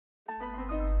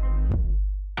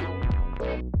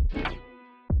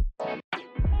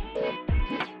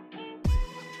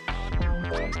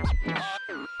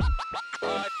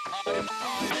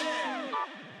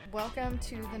Welcome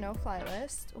to the No Fly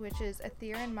List, which is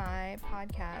Athir and my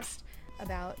podcast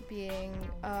about being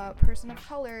a person of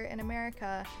color in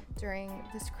America during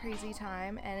this crazy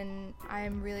time. And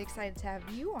I'm really excited to have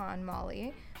you on,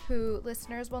 Molly, who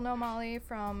listeners will know Molly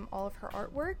from all of her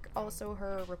artwork, also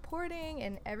her reporting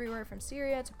and everywhere from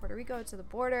Syria to Puerto Rico to the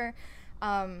border.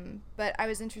 But I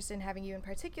was interested in having you in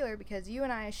particular because you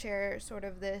and I share sort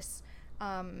of this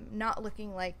not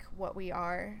looking like what we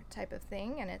are type of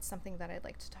thing, and it's something that I'd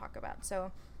like to talk about.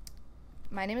 So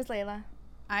my name is Layla.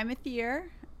 I'm Athir.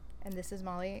 And this is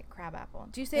Molly Crabapple.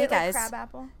 Do you say it like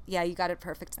Crabapple? Yeah, you got it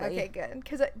perfectly. Okay, good.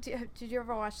 Because did you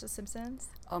ever watch The Simpsons?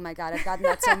 Oh my God, I've gotten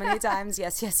that so many times.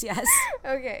 Yes.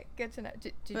 Okay, good to know.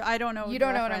 I don't know. You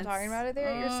don't know what I'm talking about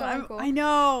there? You're so cool. I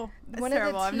know. One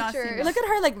terrible. Of the teachers. I've not seen it. Look at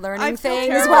her like learning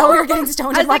things while we were getting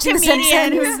stoned and watching The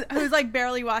Simpsons. who's like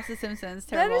barely watched The Simpsons.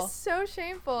 Terrible. That is so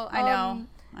shameful. I know.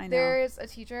 There's a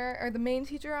teacher, or the main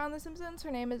teacher on The Simpsons.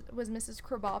 Her name was Mrs.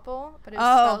 Crabapple, but it's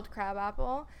spelled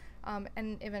Crabapple.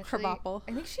 And eventually, Crabapple.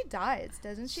 I think she dies,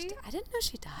 doesn't she? I didn't know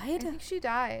she died. I think she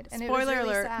died, and Spoiler it was really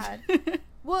alert. sad.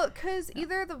 Well, because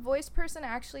either the voice person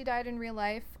actually died in real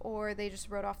life, or they just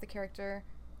wrote off the character,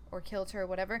 or killed her, or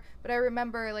whatever. But I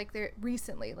remember, like, there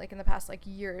recently, like in the past like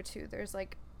year or two, there's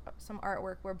like some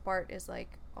artwork where Bart is like,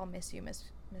 "I'll miss you,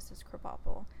 Mrs.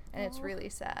 Crabapple," and it's really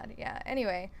sad. Yeah.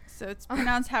 Anyway, so it's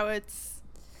pronounced how it's.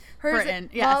 Hers, written.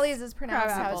 Yes. Molly's is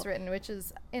pronounced how it's Crabapple. written, which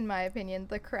is, in my opinion,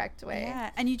 the correct way. Yeah,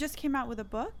 and you just came out with a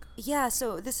book? Yeah,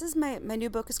 so this is my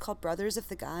new book is called Brothers of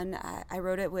the Gun. I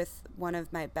wrote it with one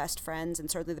of my best friends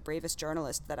and certainly the bravest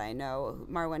journalist that I know,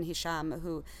 Marwan Hisham,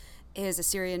 who is a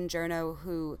Syrian journo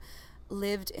who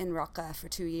lived in Raqqa for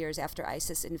 2 years after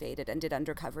ISIS invaded and did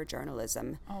undercover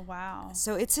journalism. Oh, wow.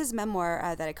 So it's his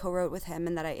memoir that I co-wrote with him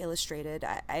and that I illustrated.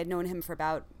 I had known him for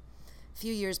about a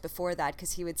few years before that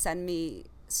because he would send me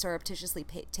surreptitiously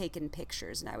taken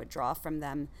pictures and I would draw from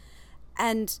them.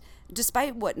 And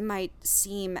despite what might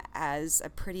seem as a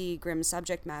pretty grim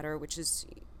subject matter, which is,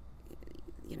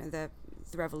 you know, the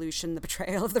revolution, the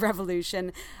betrayal of the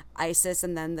revolution, ISIS,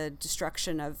 and then the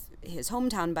destruction of his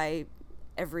hometown by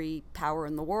every power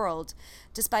in the world,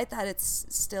 despite that, it's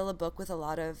still a book with a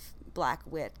lot of black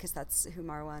wit because that's who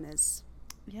Marwan is.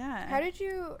 Yeah. How did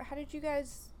you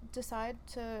guys decide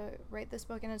to write this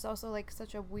book? And it's also like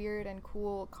such a weird and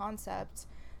cool concept,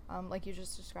 like you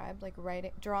just described, like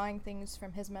drawing things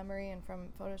from his memory and from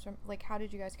photos from, like, how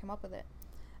did you guys come up with it?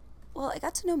 Well, I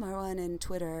got to know Marwan in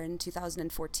Twitter in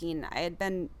 2014. I had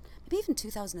been, maybe even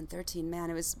 2013, man.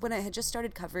 It was when I had just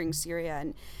started covering Syria.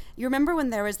 And you remember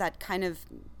when there was that kind of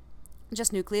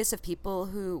just nucleus of people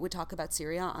who would talk about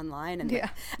Syria online, and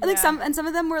some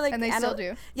of them were like, and they still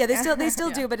do. Yeah, they still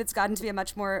do, but it's gotten to be a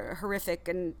much more horrific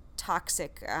and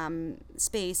toxic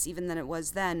space even than it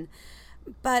was then.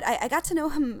 But I got to know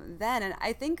him then, and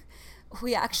I think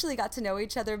we actually got to know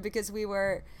each other because we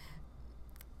were,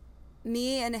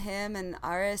 me and him and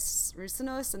Aris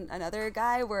Rusinos and another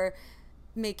guy were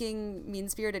making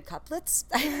mean-spirited couplets.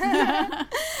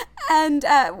 And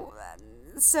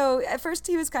so at first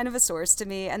he was kind of a source to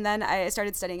me, and then I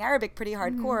started studying Arabic pretty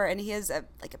hardcore, and he has a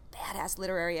badass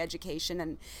literary education,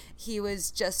 and he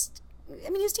was just, I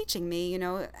mean, he was teaching me, you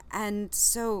know, and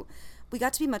so we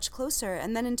got to be much closer.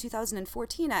 And then in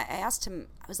 2014, I asked him,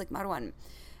 I was like, Marwan,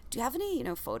 do you have any, you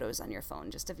know, photos on your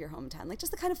phone just of your hometown, like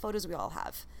just the kind of photos we all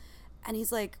have? And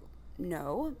he's like,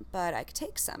 no, but I could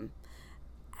take some.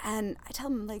 And I tell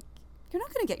him, like, you're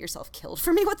not going to get yourself killed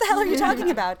for me. What the hell are you talking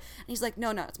about? And he's like,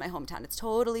 no, it's my hometown. It's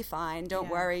totally fine. Don't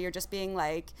worry. You're just being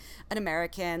like an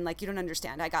American. Like, you don't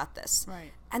understand. I got this.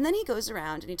 Right. And then he goes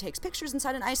around and he takes pictures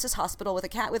inside an ISIS hospital with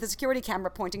a security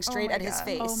camera pointing straight at his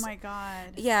face. Oh my God.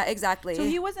 Yeah, exactly. So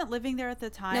he wasn't living there at the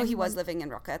time? No, he was living in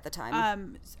Raqqa at the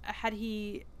time. Had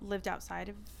he lived outside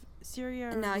of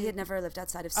Syria? No, he had never lived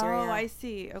outside of Syria. Oh, I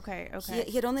see. Okay.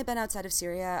 He had only been outside of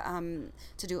Syria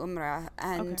to do Umrah,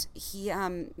 and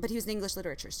but he was an English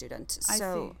literature student.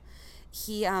 So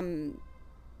he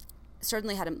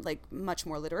certainly had a much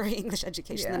more literary English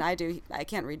education than I do. I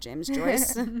can't read James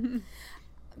Joyce.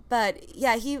 But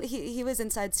yeah, he was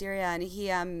inside Syria, and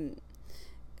he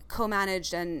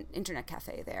co-managed an internet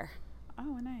cafe there.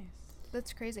 Oh, nice.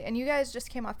 That's crazy. And you guys just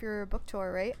came off your book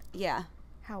tour, right? Yeah.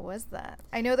 How was that?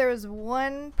 I know there was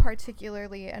one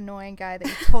particularly annoying guy that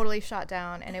you totally shot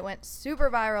down, and it went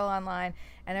super viral online,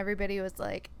 and everybody was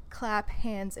like, clap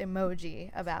hands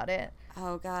emoji about it.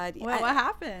 Oh, God. What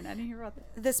happened? I didn't hear about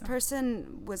that. This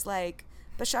person was like,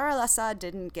 Bashar al-Assad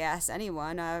didn't gas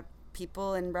anyone.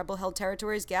 people in rebel-held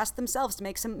territories gassed themselves to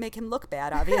make him look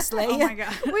bad, obviously. Oh my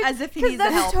God. As if he needs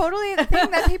the help. That's totally the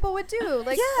thing that people would do.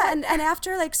 Like, yeah, and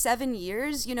after like 7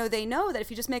 years, they know that if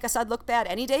you just make Assad look bad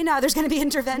any day now, there's going to be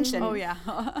intervention. Oh yeah.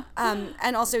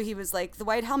 And also he was like, the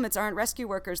white helmets aren't rescue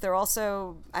workers. They're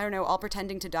also, I don't know, all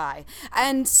pretending to die.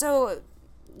 And so,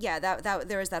 yeah, that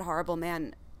there was that horrible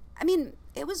man. I mean,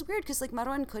 it was weird because like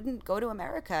Marwan couldn't go to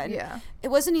America. And it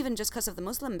wasn't even just because of the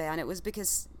Muslim ban. It was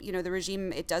because, the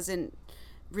regime, it doesn't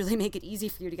really make it easy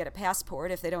for you to get a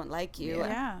passport if they don't like you.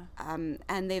 Yeah.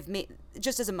 And they've made,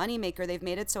 just as a moneymaker, they've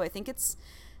made it so I think it's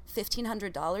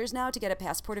 $1,500 now to get a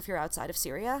passport if you're outside of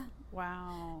Syria.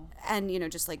 Wow. And,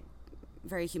 just like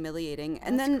very humiliating. That's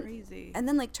and then crazy. And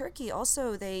then like Turkey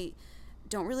also, they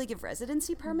don't really give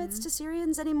residency permits to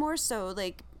Syrians anymore. So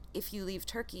like, if you leave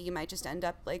Turkey, you might just end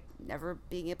up like never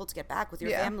being able to get back with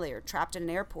your family or trapped in an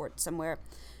airport somewhere.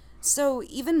 So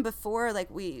even before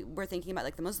like we were thinking about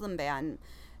like the Muslim ban,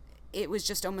 it was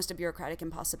just almost a bureaucratic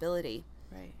impossibility.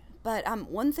 Right. But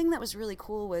one thing that was really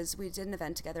cool was we did an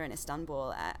event together in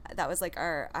Istanbul. That was like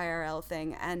our IRL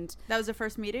thing. And that was the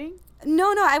first meeting?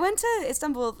 No, I went to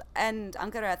Istanbul and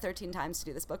Ankara 13 times to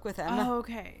do this book with him. Oh,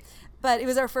 okay. But it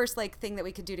was our first like thing that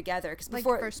we could do together. Cause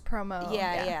before, like first promo.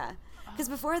 Yeah. Because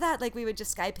before that, like, we would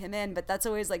just Skype him in, but that's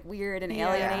always, like, weird and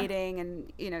alienating,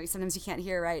 and, sometimes you can't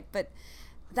hear right. But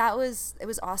it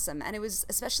was awesome. And it was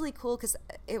especially cool because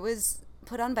it was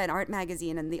put on by an art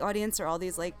magazine, and the audience are all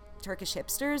these, like, Turkish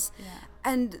hipsters. Yeah.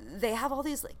 And they have all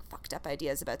these, like, fucked up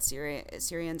ideas about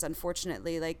Syrians,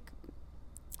 unfortunately. Like,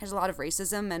 there's a lot of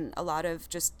racism and a lot of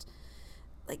just,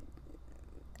 like,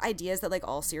 ideas that, like,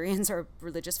 all Syrians are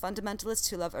religious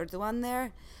fundamentalists who love Erdogan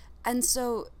there. And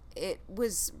so it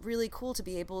was really cool to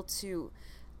be able to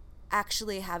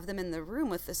actually have them in the room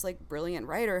with this like brilliant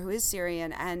writer who is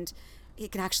Syrian, and he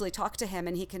can actually talk to him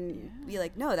and he can be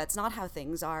like, no, that's not how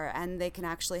things are. And they can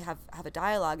actually have a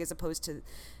dialogue as opposed to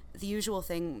the usual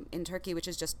thing in Turkey, which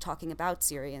is just talking about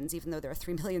Syrians, even though there are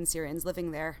 3 million Syrians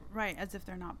living there. Right. As if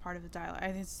they're not part of the dialogue.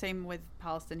 I think it's the same with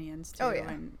Palestinians too. Oh, yeah.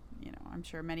 And, I'm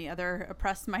sure many other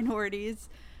oppressed minorities,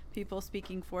 people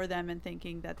speaking for them and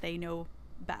thinking that they know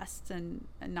best and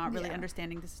not really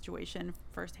understanding the situation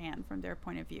firsthand from their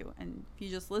point of view. And if you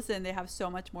just listen, they have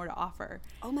so much more to offer.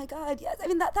 Oh my God, yes. I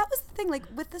mean, that was the thing. Like,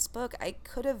 with this book, I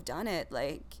could have done it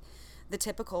like the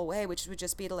typical way, which would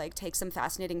just be to like take some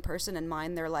fascinating person and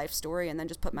mine their life story and then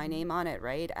just put my name on it,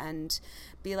 right? And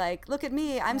be like, look at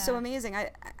me, I'm so amazing.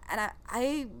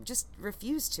 I just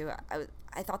refused to.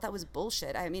 I thought that was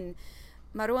bullshit. I mean,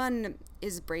 Marwan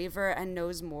is braver and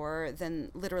knows more than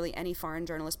literally any foreign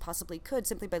journalist possibly could,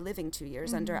 simply by living 2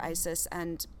 years under ISIS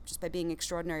and just by being an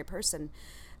extraordinary person.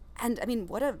 And I mean,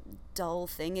 what a dull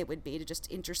thing it would be to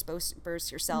just intersperse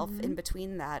yourself in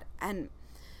between that. And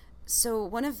so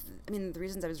the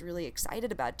reasons I was really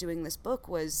excited about doing this book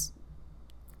was,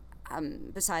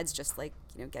 besides just like,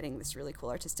 getting this really cool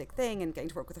artistic thing and getting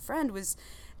to work with a friend, was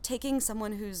taking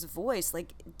someone whose voice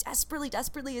like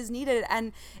desperately is needed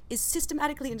and is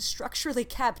systematically and structurally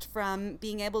kept from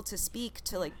being able to speak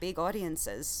to like big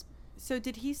audiences. So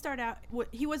did he start out,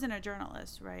 he wasn't a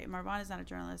journalist, right? Marwan is not a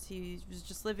journalist. He was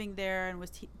just living there and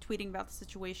was tweeting about the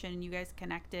situation, and you guys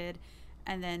connected.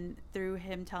 And then through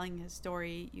him telling his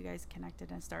story, you guys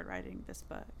connected and started writing this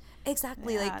book.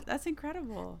 Exactly. Yeah, like, that's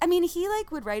incredible. I mean, he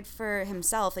like would write for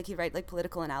himself, like he'd write like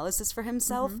political analysis for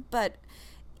himself, but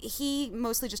he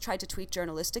mostly just tried to tweet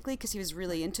journalistically because he was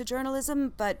really into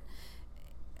journalism. But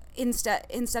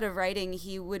instead of writing,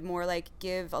 he would more like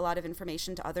give a lot of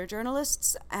information to other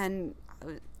journalists. And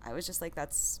I was just like,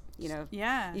 that's, you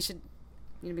should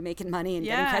be making money and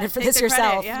getting credit for this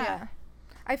yourself. Yeah.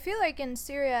 I feel like in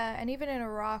Syria and even in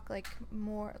Iraq, like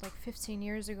more like 15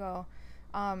 years ago,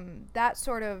 that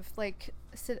sort of like,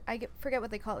 I forget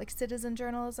what they call it, like citizen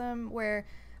journalism, where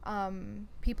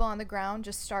people on the ground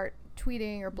just start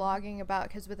tweeting or blogging about,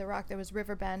 because with Iraq there was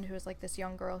Riverbend, who was like this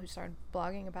young girl who started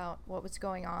blogging about what was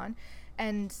going on,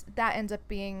 and that ends up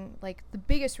being like the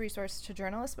biggest resource to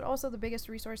journalists, but also the biggest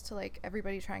resource to like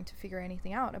everybody trying to figure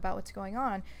anything out about what's going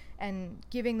on. And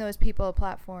giving those people a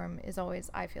platform is always,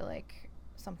 I feel like,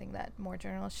 something that more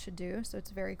journalists should do. So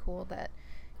it's very cool that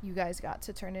you guys got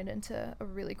to turn it into a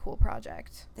really cool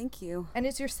project. Thank you. And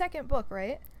it's your second book,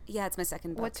 right? Yeah, it's my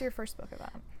second book. What's your first book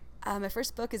about? My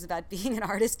first book is about being an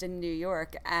artist in New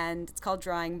York, and it's called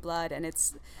Drawing Blood, and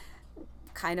it's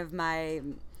kind of my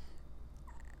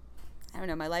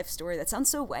life story. That sounds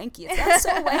so wanky. It sounds so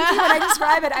wanky when I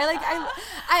describe it.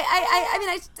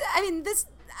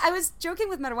 I was joking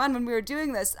with Marwan when we were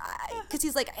doing this, because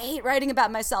he's like, I hate writing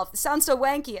about myself. It sounds so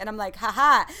wanky. And I'm like,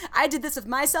 haha, I did this with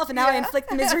myself, and now I inflict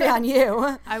the misery on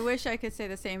you. I wish I could say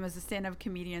the same as the stand-up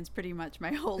comedians pretty much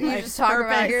my whole You life. just talk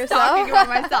about yourself? Talking about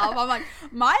myself. I'm like,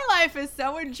 my life is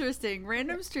so interesting.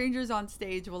 Random strangers on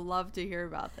stage will love to hear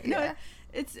about that. Yeah.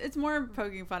 It's more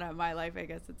poking fun at my life. I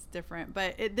guess it's different,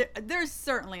 but there's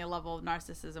certainly a level of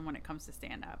narcissism when it comes to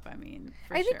stand-up. I mean,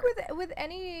 I think with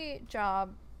any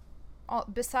job,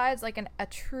 besides like a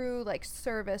true like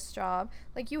service job,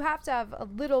 like you have to have a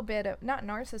little bit of, not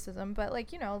narcissism, but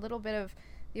like, you know, a little bit of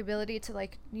the ability to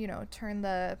like, you know, turn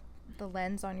the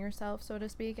lens on yourself, so to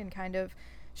speak, and kind of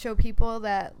show people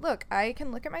that, look, I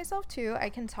can look at myself too. I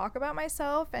can talk about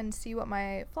myself and see what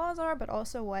my flaws are, but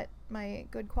also what my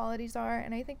good qualities are.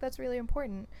 And I think that's really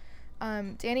important.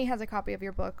 Danny has a copy of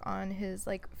your book on his,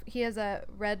 like, he has a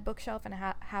read bookshelf and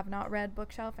a have not read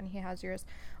bookshelf, and he has yours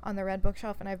on the read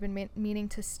bookshelf, and I've been meaning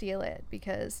to steal it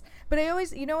but I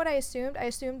always, you know what I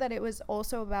assumed that it was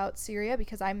also about Syria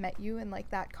because I met you in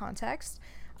like that context.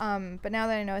 But now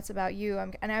that I know it's about you,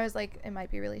 and I was like, it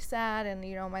might be really sad, and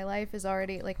you know, my life is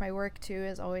already, like, my work too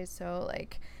is always so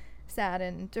like sad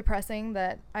and depressing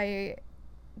that I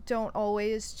don't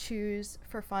always choose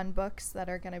for fun books that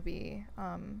are going to be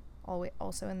always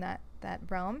also in that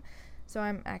realm. So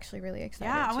I'm actually really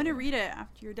excited. Yeah, I want to read it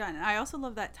after you're done. And I also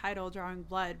love that title, Drawing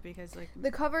Blood, because like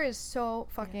the cover is so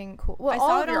fucking cool. Well, I all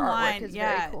saw of it your online. artwork is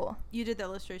very cool. You did the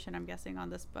illustration, I'm guessing, on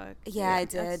this book. Yeah, I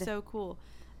did. That's so cool.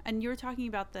 And you were talking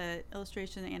about the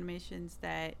illustration and animations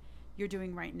that you're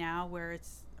doing right now, where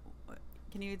it's,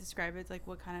 can you describe it? Like,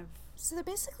 what kind of? So they're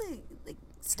basically like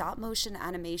stop motion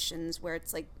animations where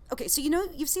it's like, okay, so you know,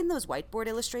 you've seen those whiteboard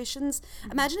illustrations.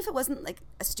 Mm-hmm. Imagine if it wasn't like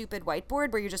a stupid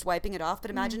whiteboard where you're just wiping it off, but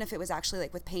imagine if it was actually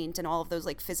like with paint and all of those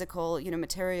like physical, you know,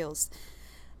 materials.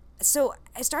 So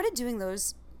I started doing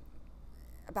those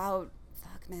about,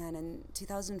 in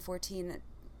 2014,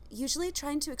 usually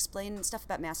trying to explain stuff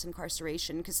about mass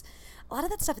incarceration, because a lot of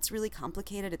that stuff, it's really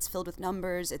complicated. It's filled with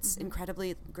numbers. It's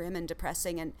incredibly grim and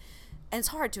depressing, and it's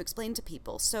hard to explain to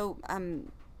people. So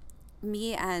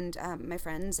me and my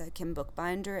friends, Kim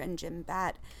Bookbinder and Jim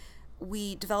Batt,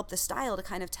 we developed the style to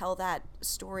kind of tell that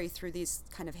story through these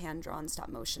kind of hand-drawn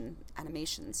stop-motion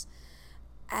animations.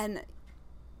 And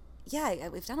yeah,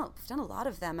 we've done a lot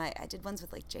of them. I did ones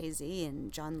with like Jay-Z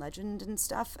and John Legend and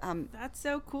stuff. That's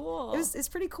so cool. It's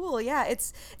pretty cool. Yeah,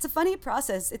 it's a funny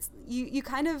process. It's you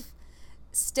kind of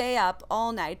stay up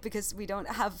all night because we don't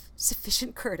have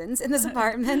sufficient curtains in this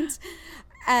apartment.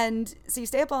 And so you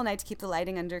stay up all night to keep the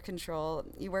lighting under control.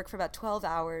 You work for about 12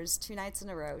 hours, 2 nights in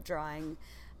a row drawing.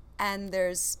 And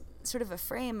there's sort of a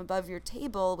frame above your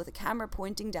table with a camera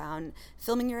pointing down,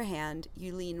 filming your hand.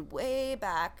 You lean way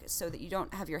back so that you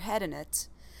don't have your head in it.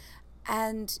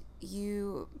 And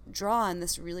you draw in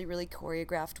this really, really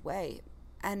choreographed way.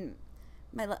 And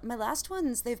my last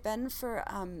ones, they've been for,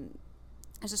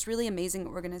 there's this really amazing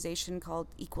organization called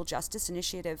Equal Justice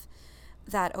Initiative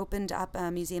that opened up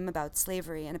a museum about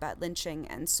slavery and about lynching.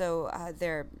 And so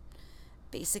they're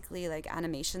basically like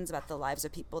animations about the lives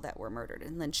of people that were murdered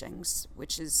in lynchings,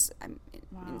 which is,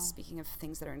 Wow. speaking of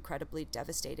things that are incredibly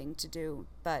devastating to do,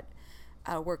 but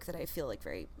work that I feel like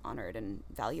very honored and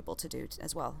valuable to do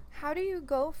as well. How do you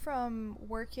go from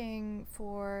working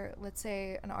for, let's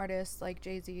say, an artist like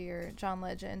Jay-Z or John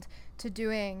Legend to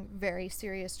doing very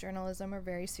serious journalism or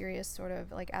very serious sort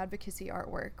of like advocacy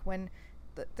artwork when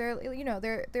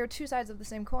they're two sides of the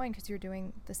same coin, because you're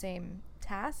doing the same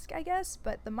task, I guess,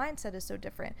 but the mindset is so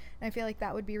different, and I feel like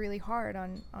that would be really hard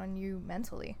on you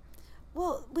mentally.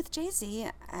 Well, with Jay-Z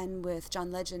and with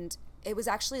John Legend, it was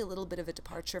actually a little bit of a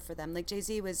departure for them. Like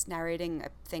Jay-Z was narrating a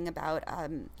thing about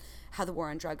how the war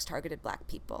on drugs targeted black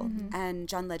people, and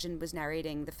John Legend was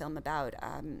narrating the film about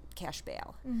cash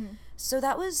bail. So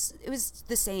it was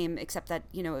the same, except that,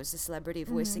 you know, it was a celebrity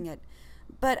voicing it.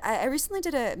 But I recently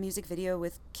did a music video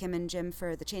with Kim and Jim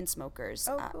for the Chainsmokers,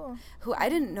 Cool. who I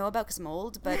didn't know about because I'm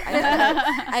old, but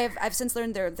I've since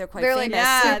learned they're quite They're famous.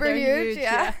 like super they're huge,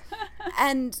 yeah.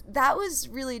 And that was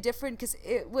really different because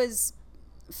it was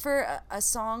for a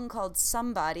song called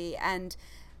Somebody, and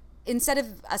instead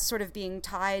of us sort of being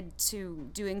tied to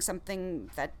doing something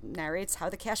that narrates how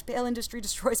the cash bail industry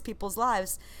destroys people's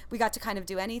lives, we got to kind of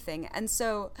do anything. And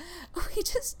so we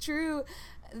just drew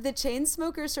the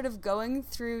Chainsmokers sort of going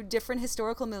through different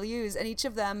historical milieus, and each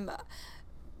of them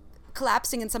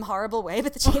collapsing in some horrible way,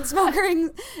 but the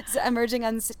Chainsmokers emerging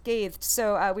unscathed.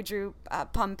 So we drew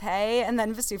Pompeii, and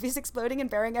then Vesuvius exploding and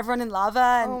burying everyone in lava.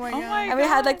 And, Oh my God. and we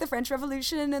had like the French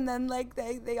Revolution, and then like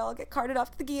they all get carted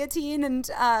off to the guillotine, and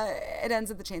it ends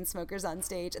with the Chainsmokers on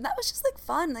stage. And that was just like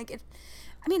fun. Like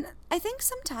I think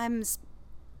sometimes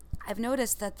I've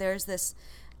noticed that there's this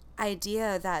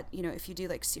idea that, you know, if you do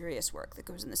like serious work that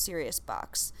goes in the serious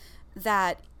box,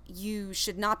 that you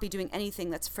should not be doing anything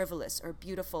that's frivolous or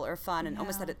beautiful or fun, and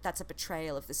almost that that's a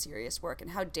betrayal of the serious work,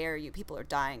 and how dare you, people are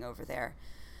dying over there.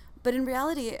 But in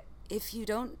reality, if you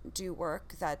don't do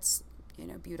work that's, you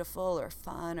know, beautiful or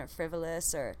fun or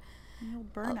frivolous, or you'll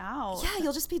burn out. Yeah,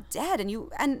 you'll just be dead,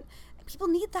 and people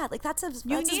need that. Like that's as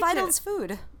vital as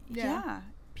food. Yeah.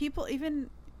 People, even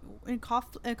in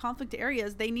conflict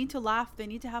areas, they need to laugh, they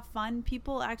need to have fun.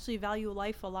 People actually value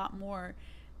life a lot more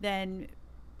than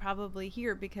probably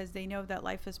here, because they know that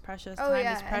life is precious, time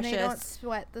is precious, and they don't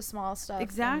sweat the small stuff.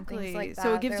 Exactly. And things like that.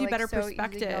 So it gives They're you better so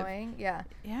perspective. Yeah.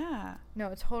 Yeah.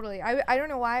 No, totally. I don't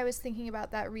know why I was thinking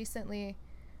about that recently.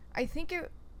 I think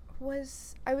it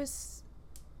was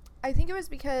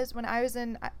because when I was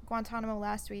in Guantanamo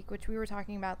last week, which we were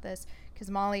talking about this, because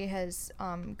Molly has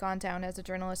gone down as a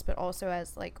journalist, but also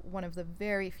as like one of the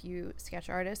very few sketch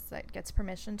artists that gets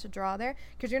permission to draw there,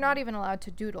 because you're not even allowed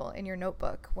to doodle in your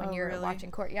notebook when you're watching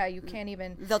court. Yeah, you can't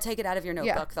even. They'll take it out of your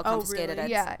notebook. They'll confiscate it.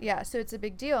 Yeah. So it's a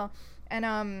big deal.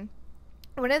 And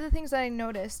one of the things that I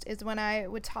noticed is when I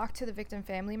would talk to the victim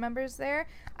family members there,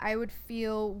 I would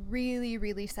feel really,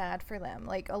 really sad for them.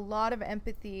 Like a lot of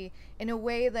empathy in a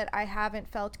way that I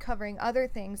haven't felt covering other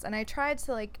things. And I tried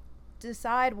to like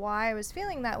decide why I was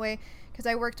feeling that way, because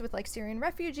I worked with like Syrian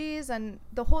refugees, and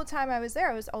the whole time I was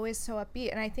there I was always so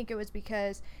upbeat. And I think it was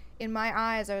because in my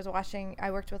eyes I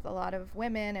worked with a lot of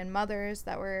women and mothers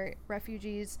that were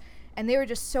refugees, and they were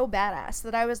just so badass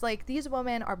that I was like, these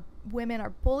women are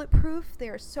bulletproof, they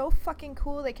are so fucking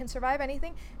cool, they can survive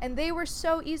anything. And they were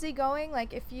so easygoing.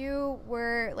 Like if you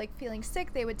were like feeling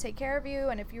sick, they would take care of you,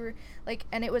 and if you were like,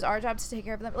 and it was our job to take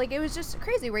care of them. Like it was just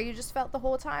crazy, where you just felt the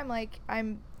whole time like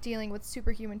I'm dealing with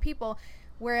superhuman people.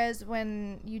 Whereas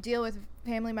when you deal with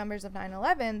family members of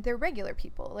 9/11, they're regular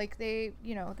people. Like they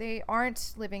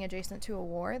aren't living adjacent to a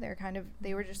war.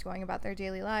 They were just going about their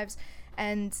daily lives.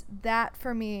 And that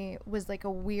for me was like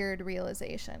a weird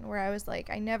realization, where I was like,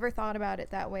 I never thought about it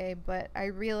that way, but I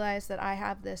realized that I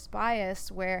have this bias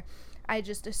where I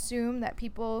just assume that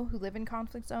people who live in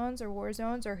conflict zones or war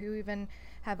zones, or who even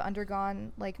have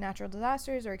undergone like natural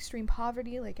disasters or extreme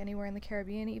poverty, like anywhere in the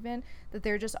Caribbean even, that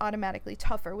they're just automatically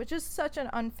tougher, which is such an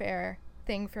unfair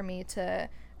thing for me to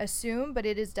assume. But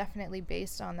it is definitely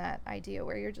based on that idea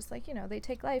where you're just like, you know, they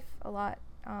take life a lot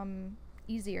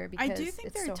easier, because I do think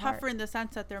it's they're so tougher hard. in the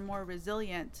sense that they're more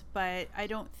resilient, but I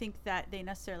don't think that they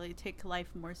necessarily take life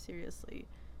more seriously.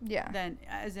 Yeah. Than,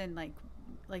 as in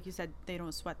like you said, they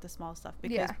don't sweat the small stuff,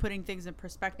 because putting things in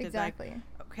perspective, exactly.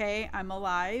 Like, okay, I'm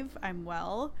alive, I'm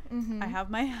well, I have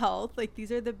my health, like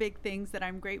these are the big things that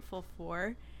I'm grateful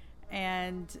for.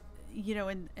 And you know,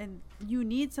 and you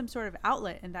need some sort of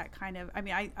outlet in that kind of, I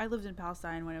mean, I lived in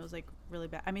Palestine when it was like really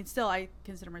bad. I mean, still I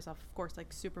consider myself, of course,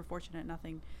 like super fortunate.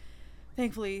 Nothing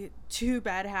thankfully too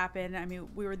bad happened. I mean,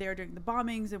 we were there during the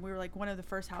bombings, and we were like one of the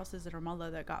first houses in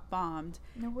Ramallah that got bombed.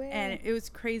 No way. And it was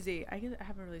crazy. I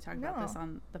haven't really talked about this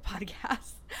on the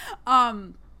podcast.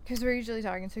 Because we're usually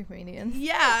talking to comedians.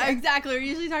 Yeah, exactly. We're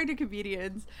usually talking to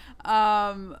comedians.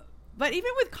 But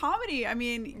even with comedy, I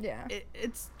mean,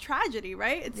 it's tragedy,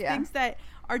 right? It's things that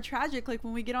are tragic. Like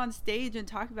when we get on stage and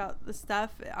talk about the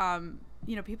stuff,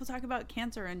 you know, people talk about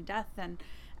cancer and death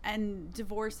and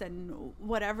divorce and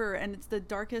whatever, and it's the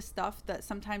darkest stuff that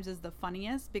sometimes is the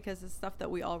funniest, because it's stuff that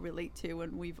we all relate to,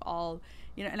 and we've all,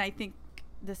 you know. And I think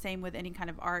the same with any kind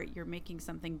of art, you're making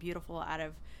something beautiful out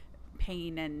of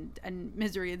pain and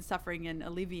misery and suffering, and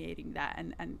alleviating that,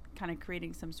 and kind of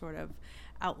creating some sort of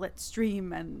outlet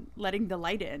stream and letting the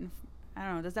light in. I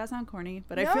don't know, does that sound corny?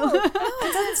 But I feel no, it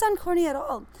doesn't sound corny at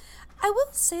all. I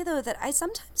will say though that I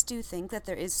sometimes do think that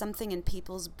there is something in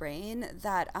people's brain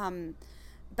that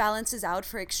balances out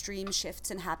for extreme shifts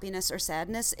in happiness or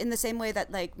sadness, in the same way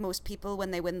that like most people,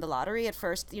 when they win the lottery at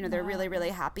first, you know, they're really, really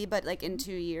happy, but like in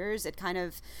 2 years it kind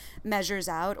of measures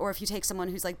out. Or if you take someone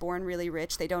who's like born really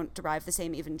rich, they don't derive the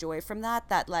same even joy from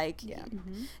that like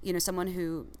you know, someone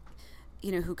who,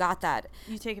 you know, who got that,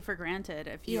 you take it for granted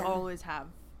if you always have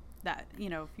that, you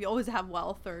know, if you always have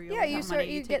wealth, or you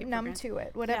you get numb to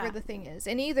it, whatever the thing is,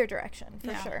 in either direction,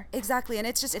 for sure. Exactly. And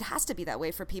it's just, it has to be that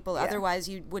way for people, otherwise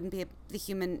you wouldn't be, the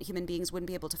human beings wouldn't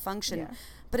be able to function.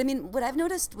 But I mean, what I've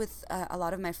noticed with a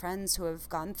lot of my friends who have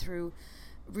gone through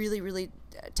really, really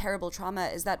terrible trauma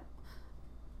is that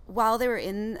while they were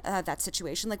in that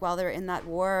situation, like while they were in that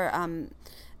war,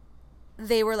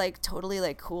 they were like totally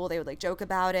like cool. They would like joke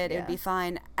about it. It would be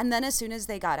fine. And then as soon as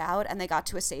they got out and they got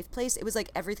to a safe place, it was like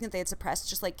everything that they had suppressed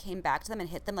just like came back to them and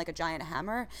hit them like a giant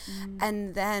hammer.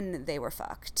 And then they were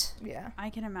fucked. Yeah. I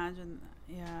can imagine.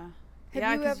 Yeah.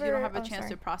 Yeah, because you don't have a chance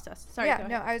to process. Sorry. Yeah,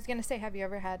 no, I was gonna say, have you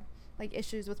ever had like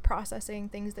issues with processing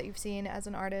things that you've seen as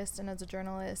an artist and as a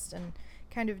journalist, and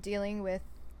kind of dealing with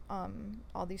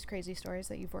all these crazy stories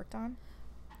that you've worked on?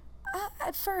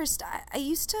 At first, I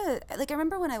used to, like, I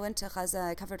remember when I went to Gaza,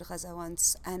 I covered Gaza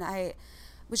once, and I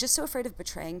was just so afraid of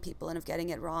betraying people and of getting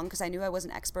it wrong, because I knew I was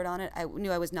an expert on it. I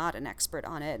knew I was not an expert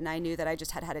on it, and I knew that I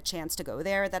just had a chance to go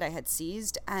there that I had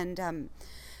seized. And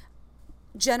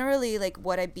generally, like,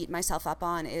 what I beat myself up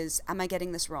on is, am I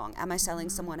getting this wrong? Am I selling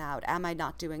someone out? Am I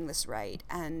not doing this right?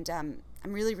 And I'm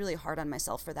really, really hard on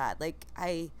myself for that. Like,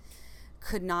 I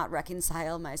could not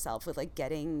reconcile myself with, like,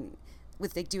 doing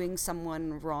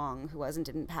someone wrong who wasn't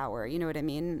in power. You know what I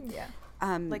mean? Yeah.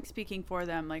 Like speaking for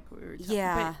them, like we were talking.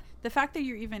 Yeah. But the fact that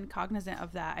you're even cognizant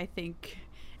of that, I think,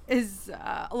 is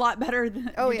a lot better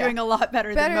than doing a lot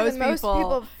better than most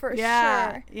people. For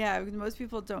yeah, sure. Yeah, most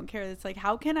people don't care. It's like,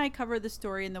 how can I cover the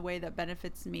story in the way that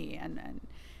benefits me and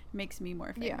makes me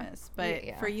more famous?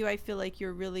 But for you, I feel like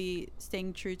you're really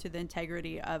staying true to the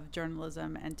integrity of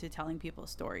journalism and to telling people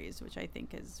stories, which I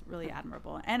think is really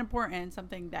admirable and important.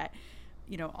 Something that,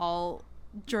 you know, all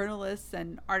journalists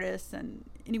and artists and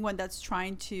anyone that's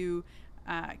trying to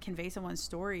convey someone's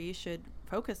story should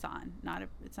focus on.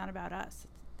 It's not about us.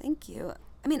 Thank you.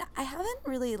 I mean, I haven't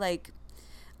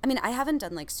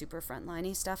done like super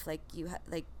frontliney stuff like you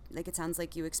like it sounds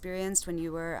like you experienced when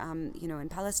you were in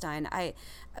Palestine.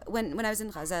 When I was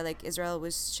in Gaza, like, Israel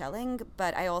was shelling,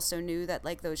 but I also knew that,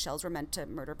 like, those shells were meant to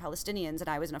murder Palestinians, and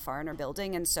I was in a foreigner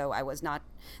building, and so it wasn't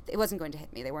going to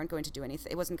hit me. They weren't going to do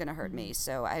anything. It wasn't going to hurt me,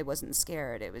 so I wasn't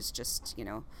scared. It was just,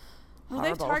 horrible. Well,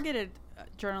 they've targeted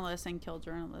journalists and killed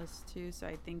journalists too, so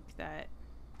I think that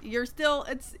you're still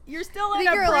in you're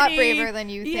a lot braver than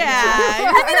you think. Yeah.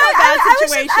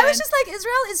 I was just like,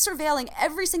 Israel is surveilling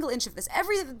every single inch of this.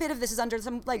 Every bit of this is under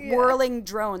some, like, whirling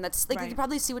drone that's, like, you can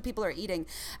probably see what people are eating.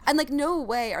 And, like, no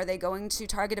way are they going to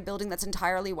target a building that's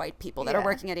entirely white people that are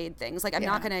working at aid things. Like, I'm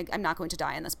not going to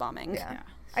die in this bombing. Yeah.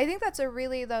 I think that's a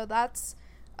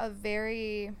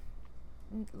very,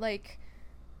 like,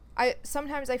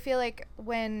 sometimes I feel like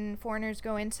when foreigners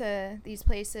go into these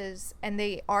places and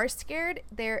they are scared,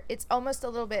 it's almost a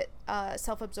little bit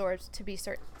self-absorbed to be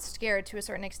scared to a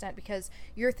certain extent, because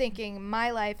you're thinking,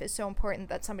 my life is so important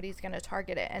that somebody's going to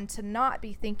target it. And to not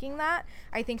be thinking that,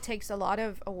 I think, takes a lot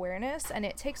of awareness, and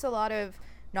it takes a lot of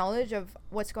knowledge of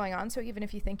what's going on. So even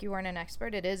if you think you aren't an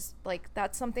expert, it is like,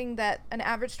 that's something that an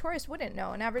average tourist wouldn't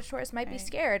know. An average tourist might be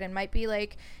scared and might be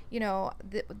like,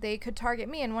 they could target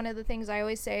me. And one of the things I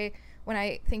always say when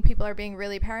I think people are being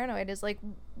really paranoid is like,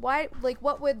 why, like,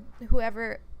 what would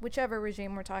whichever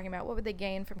regime we're talking about, what would they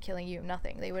gain from killing you?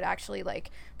 Nothing. They would actually,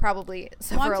 like, probably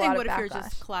suffer a lot of backlash. What if you're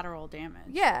just collateral damage?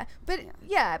 Yeah,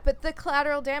 but the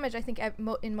collateral damage, I think,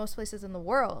 in most places in the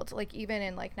world, like, even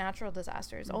in, like, natural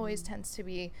disasters, always tends to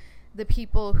be the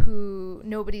people who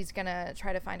nobody's gonna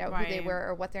try to find out who they were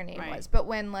or what their name was. But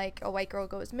when, like, a white girl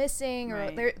goes missing,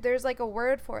 or there's like a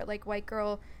word for it, like white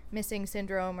girl missing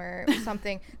syndrome or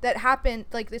something that happened,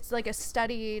 like, it's like a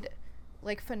studied,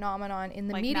 like, phenomenon in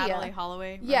the media. Like Natalie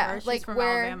Holloway. Yeah, she's like, from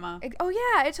where Alabama.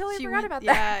 I totally forgot about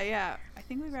that. Yeah. I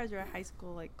think we graduated high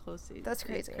school, like, closely. That's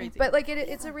crazy. But, like,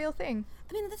 it's a real thing.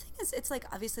 I mean, the thing is, it's like,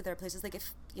 obviously there are places, like,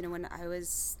 if, when I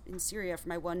was in Syria for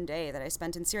my one day that I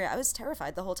spent in Syria, I was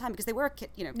terrified the whole time because they were,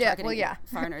 targeting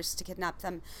foreigners to kidnap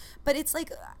them. But it's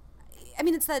like, I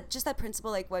mean, it's that principle,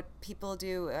 like, what people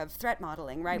do of threat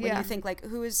modeling, right? When you think, like,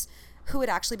 who would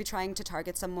actually be trying to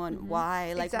target someone,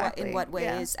 why, like, exactly. in what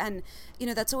ways, and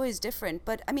that's always different.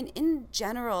 But I mean, in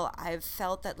general, I've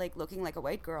felt that, like, looking like a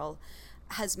white girl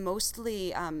has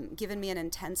mostly given me an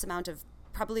intense amount of,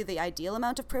 probably the ideal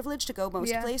amount of privilege to go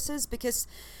most places, because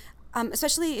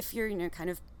especially if you're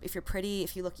if you're pretty,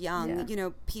 if you look young,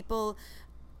 people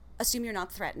assume you're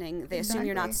not threatening. They assume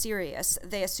you're not serious.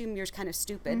 They assume you're kind of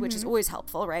stupid, which is always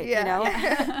helpful, right?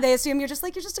 They assume you're just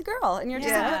a girl, and you're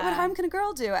just like, what harm can a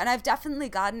girl do? And I've definitely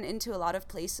gotten into a lot of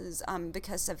places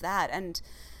because of that. And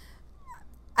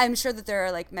I'm sure that there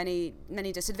are, like, many,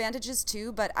 many disadvantages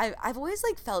too, but I've always,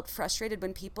 like, felt frustrated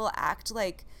when people act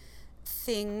like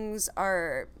things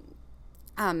are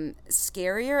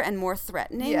scarier and more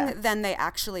threatening than they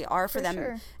actually are for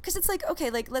them. Because it's like, okay,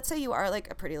 like, let's say you are,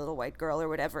 like, a pretty little white girl or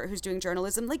whatever who's doing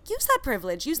journalism, like, use that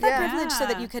privilege so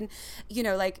that you can,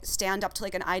 like, stand up to,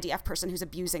 like, an IDF person who's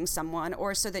abusing someone,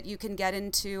 or so that you can get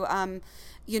into an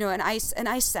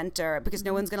ICE center because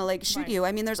no one's gonna, like, shoot you.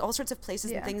 I mean, there's all sorts of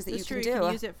places and things that you can do. You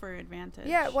can use it for advantage.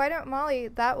 Yeah, why don't, Molly,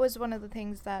 that was one of the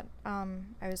things that I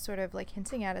was sort of, like,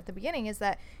 hinting at the beginning, is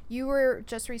that you were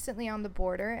just recently on the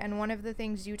border, and one of the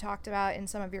things you talked about in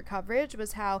some of your coverage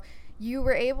was how you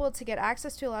were able to get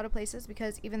access to a lot of places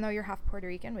because even though you're half Puerto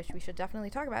Rican, which we should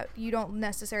definitely talk about, you don't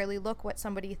necessarily look what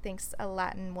somebody thinks a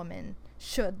Latin woman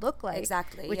should look like.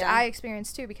 Exactly. Which yeah. I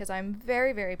experienced too because I'm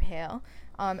very, very pale.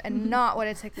 And not what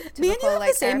it's typical. Me and you have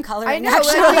like the same coloring, I know.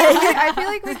 actually. I feel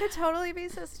like we could totally be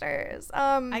sisters.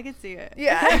 I could see it.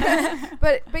 Yeah.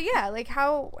 but yeah, like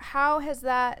how has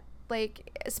that,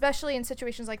 like, especially in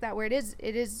situations like that where it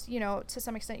is, you know, to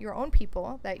some extent your own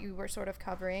people that you were sort of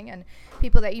covering and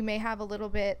people that you may have a little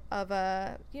bit of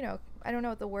a, you know, I don't know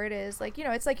what the word is, like, you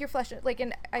know, it's like your flesh, like,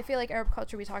 and I feel like Arab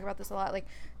culture, we talk about this a lot, like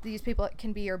these people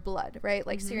can be your blood, right?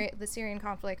 Like the Syrian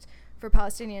conflict for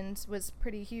Palestinians was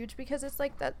pretty huge because it's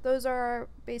like that, those are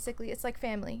basically, it's like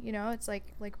family, you know, it's like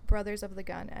brothers of the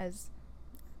gun, as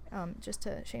just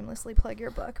to shamelessly plug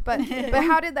your book, but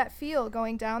how did that feel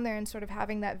going down there and sort of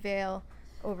having that veil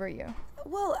over you?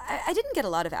 Well, I didn't get a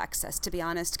lot of access, to be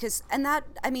honest,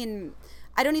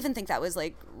 I don't even think that was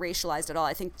like racialized at all.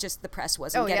 I think just the press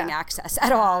wasn't getting access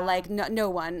at all. Like no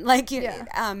one. Like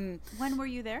when were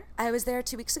you there? I was there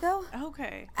 2 weeks ago.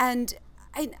 Okay. And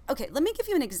let me give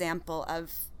you an example of.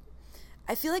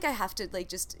 I feel like I have to like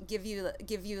just give you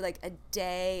like a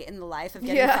day in the life of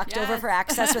getting fucked over for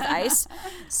access with ICE.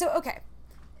 So okay.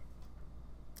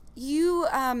 You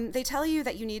they tell you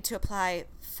that you need to apply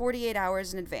 48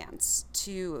 hours in advance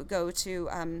to go to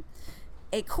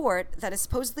a court that is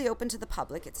supposedly open to the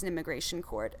public. It's an immigration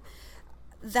court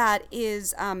that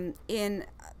is in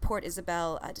Port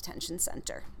Isabel Detention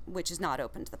Center, which is not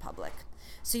open to the public.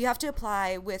 So you have to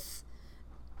apply with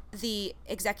the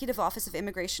Executive Office of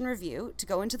Immigration Review to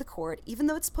go into the court, even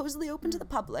though it's supposedly open to the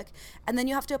public, and then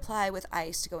you have to apply with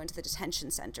ICE to go into the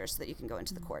detention center so that you can go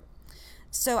into the court.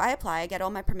 So I apply, I get all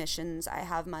my permissions, I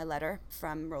have my letter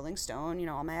from Rolling Stone, you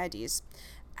know, all my IDs,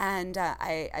 and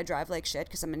I drive like shit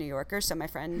because I'm a New Yorker, so my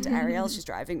friend Ariel, she's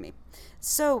driving me.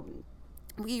 So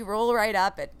we roll right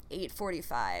up at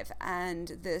 8:45,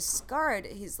 and this guard,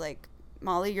 he's like,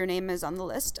 Molly, your name is on the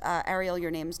list. Ariel,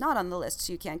 your name's not on the list,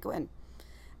 so you can't go in.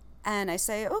 And I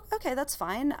say, oh, okay, that's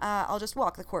fine. I'll just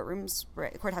walk. The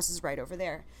courthouse is right over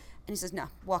there. And he says, no,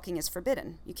 walking is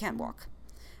forbidden. You can't walk.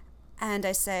 And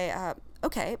I say,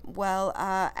 okay, well,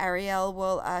 Ariel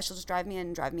will, she'll just drive me in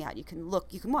and drive me out. You can look,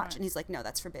 you can watch. Right. And he's like, no,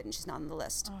 that's forbidden. She's not on the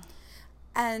list. Oh.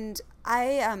 And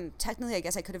I, technically, I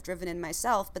guess I could have driven in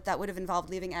myself, but that would have involved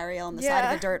leaving Ariel on the side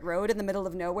of a dirt road in the middle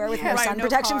of nowhere with no sun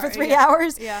protection for 3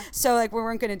 hours. Yeah. So, like, we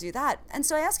weren't going to do that. And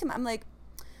so I asked him, I'm like,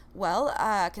 well,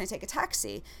 can I take a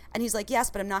taxi? And he's like, yes,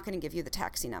 but I'm not going to give you the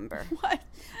taxi number. What?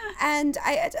 And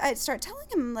I start telling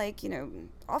him, like, you know,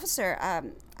 officer,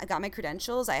 I got my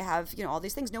credentials. I have, you know, all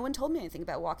these things. No one told me anything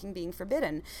about walking being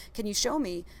forbidden. Can you show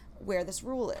me where this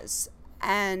rule is?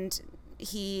 And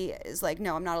he is like,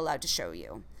 no, I'm not allowed to show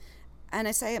you. And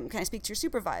I say, can I speak to your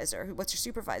supervisor? What's your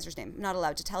supervisor's name? I'm not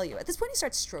allowed to tell you. At this point, he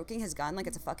starts stroking his gun like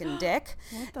it's a fucking dick.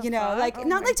 What the you know, fuck? like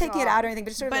not like taking it out or anything,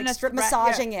 but just sort of like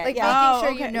massaging it. Like making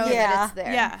sure you know that it's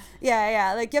there.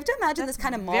 Yeah. Like you have to imagine this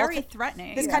kind of mall. Very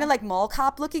threatening. This kind of like mall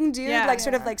cop looking dude, like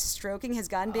sort of like stroking his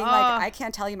gun, being like, I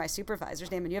can't tell you my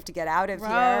supervisor's name and you have to get out of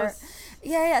here.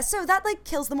 Yeah. So that like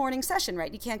kills the morning session,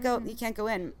 right? You can't go. You can't go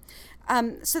in.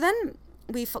 So then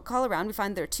we call around. We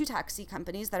find there are 2 taxi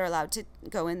companies that are allowed to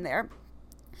go in there.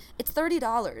 It's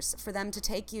 $30 for them to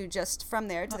take you just from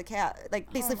there to the cab,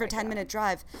 like basically for a 10-minute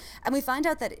drive. And we find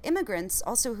out that immigrants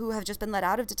also who have just been let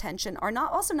out of detention are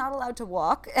not allowed to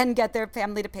walk and get their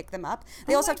family to pick them up.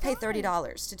 They also have to pay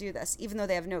 $30 to do this, even though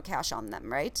they have no cash on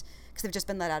them, right? Because they've just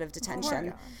been let out of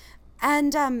detention.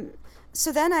 And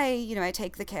so then I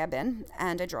take the cab in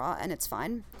and I draw and it's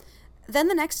fine. Then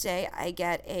the next day I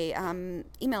get a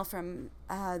email from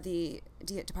the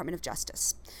Department of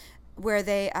Justice, where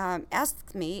they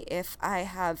asked me if I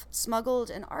have smuggled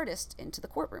an artist into the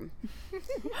courtroom.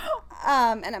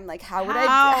 And I'm like, how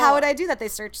would I do that? They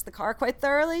searched the car quite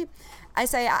thoroughly. I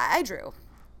say, I drew.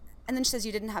 And then she says,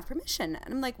 you didn't have permission.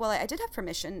 And I'm like, well, I did have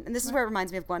permission. And this is where it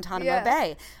reminds me of Guantanamo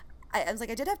Bay. I was like,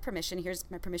 I did have permission. Here's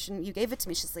my permission. You gave it to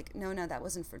me. She's like, no, that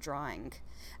wasn't for drawing.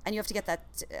 And you have to get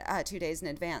that 2 days in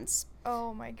advance.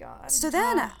 Oh, my God. So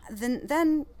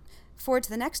then forward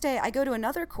to the next day, I go to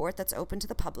another court that's open to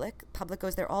the public. Public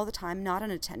goes there all the time, not an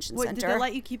detention center. Did they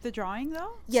let you keep the drawing,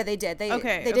 though? Yeah, they did. They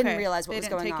didn't realize what was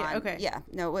going on. Okay. Yeah,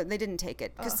 no, they didn't take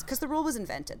it because the rule was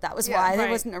invented. That was why.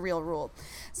 There wasn't a real rule.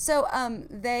 So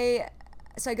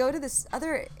so I go to this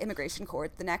other immigration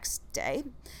court the next day,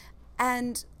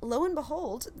 and lo and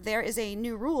behold, there is a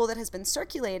new rule that has been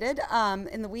circulated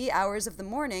in the wee hours of the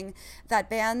morning that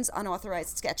bans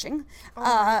unauthorized sketching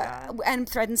and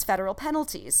threatens federal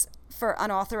penalties for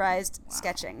unauthorized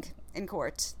sketching in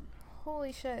court.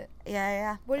 Holy shit.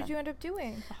 Yeah. What did you end up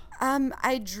doing?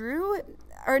 I drew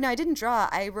I didn't draw.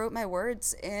 I wrote my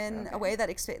words in a way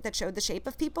that showed the shape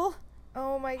of people.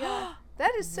 Oh my God.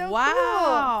 That is so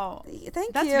wow. cool.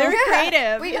 Thank That's you. very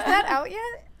creative. Wait, is that out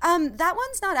yet? That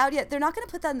one's not out yet. They're not going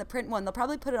to put that in the print one. They'll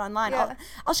probably put it online. Yeah.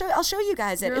 I'll show you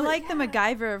guys it. You're like the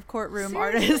MacGyver of courtroom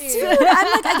Seriously. artists. Dude,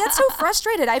 I'm like, I get so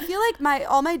frustrated. I feel like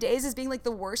all my days as being like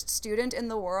the worst student in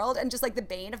the world and just like the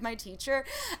bane of my teacher,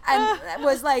 and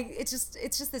was like, it's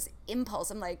just this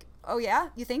impulse. I'm like, oh yeah,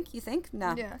 you think?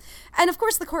 No. Yeah. And of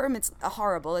course the courtroom, it's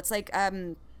horrible. It's like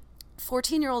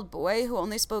 14-year-old boy who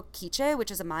only spoke Quiche,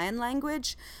 which is a Mayan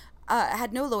language,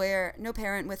 had no lawyer, no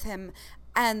parent with him.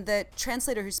 And the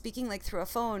translator who's speaking like through a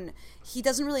phone, he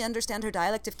doesn't really understand her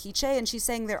dialect of Quiche, and she's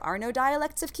saying there are no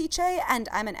dialects of Quiche, and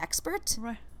I'm an expert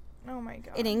Right. Oh my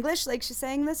God. in English, like she's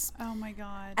saying this. Oh my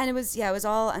God. And it was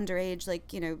all underage,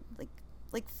 like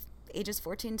ages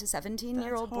 14 to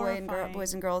 17-year-old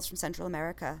boys and girls from Central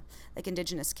America, like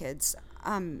indigenous kids.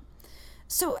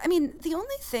 So, I mean, the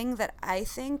only thing that I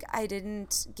think I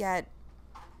didn't get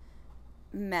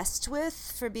messed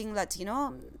with for being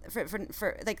Latino,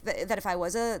 for like that if I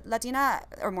was a Latina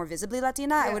or more visibly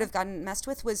Latina, I would have gotten messed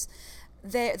with, was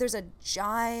there's a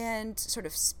giant sort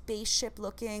of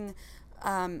spaceship-looking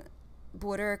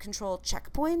border control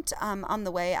checkpoint on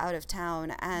the way out of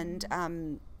town,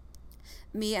 and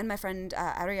me and my friend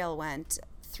Ariel went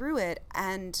through it,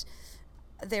 and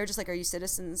they were just like, "Are you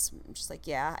citizens?" I'm just like,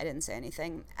 "Yeah." I didn't say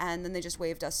anything, and then they just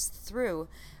waved us through,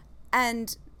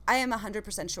 and I am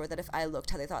 100% sure that if I looked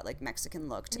how they thought like Mexican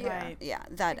looked, Right.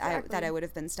 that Exactly. I would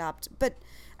have been stopped. But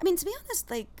I mean, to be honest,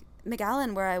 like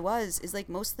McAllen, where I was, is like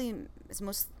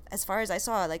as far as I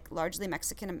saw, like largely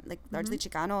Mexican, like largely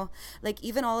Chicano. Like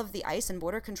even all of the ICE and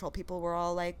border control people were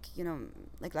all like,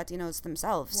 like Latinos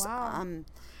themselves. Wow.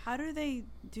 How do they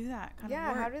do that kind of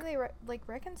work? How do they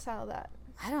reconcile that?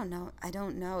 I don't know.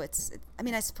 I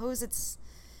mean, I suppose it's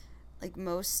like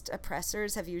most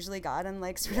oppressors have usually gotten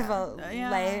like sort of a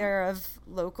layer of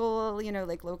local,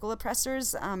 local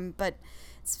oppressors. But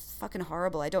it's fucking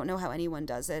horrible. I don't know how anyone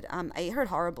does it. I heard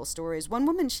horrible stories. One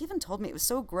woman, she even told me, it was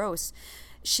so gross.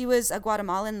 She was a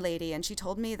Guatemalan lady, and she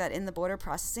told me that in the border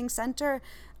processing center,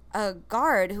 a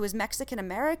guard who was Mexican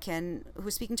American, who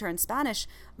was speaking to her in Spanish,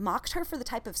 mocked her for the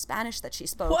type of Spanish that she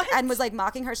spoke. What? And was like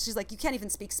mocking her. She's like, "You can't even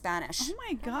speak Spanish." Oh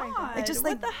my God. Like just what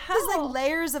like the there's hell? like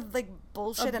layers of like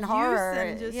bullshit and Abuse horror.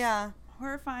 and just Yeah,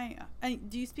 horrifying.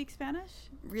 Do you speak Spanish?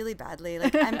 really badly.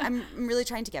 Like I'm really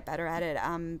trying to get better at it.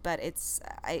 But it's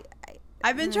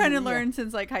I've been trying to learn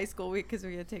since like high school week because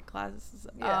we had to take classes.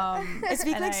 Yeah. I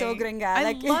speak and like so gringa.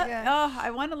 I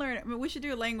want to learn it. I mean, we should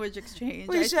do a language exchange.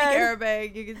 We I should. speak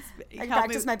Arabic. You can I help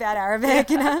practice me. my bad Arabic.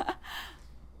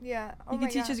 Yeah. Oh You my can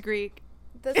teach God. us Greek.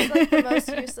 This is like the most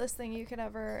useless thing you could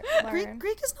ever learn.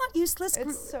 Greek is not useless.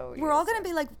 It's so We're all gonna useless.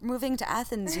 be like moving to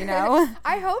Athens,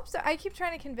 I hope so. I keep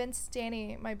trying to convince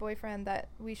Danny, my boyfriend, that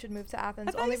we should move to Athens.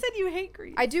 I thought you said you hate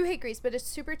Greece. I do hate Greece, but it's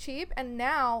super cheap. And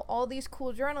now all these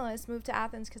cool journalists moved to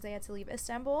Athens because they had to leave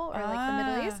Istanbul or like the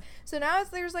Middle East. So now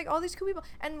there's like all these cool people.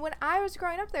 And when I was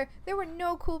growing up there were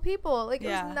no cool people. Like it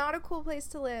was not a cool place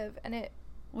to live. And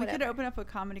We could whatever. open up a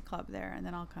comedy club there, and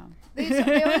then I'll come.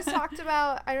 They always talked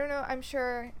about, I don't know, I'm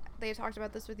sure they talked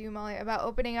about this with you, Molly, about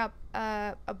opening up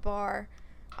a bar.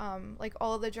 Like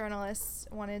all the journalists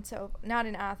wanted to not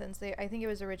in Athens. I think it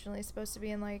was originally supposed to be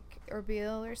in like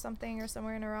Erbil or something, or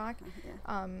somewhere in Iraq.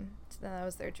 So then that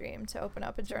was their dream, to open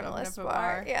up a journalist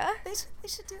bar. Yeah. They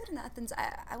should do it in Athens.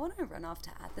 I want to run off to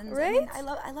Athens. Right? I mean,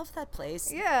 I love that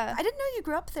place. Yeah. I didn't know you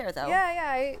grew up there though. Yeah,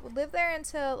 I lived there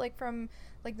until like from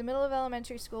like the middle of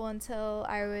elementary school until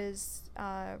I was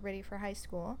ready for high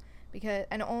school.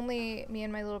 And only me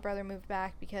and my little brother moved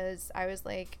back because I was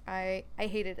like, I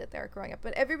hated it there growing up.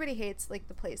 But everybody hates like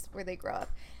the place where they grow up.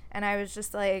 And I was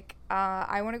just like,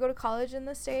 I want to go to college in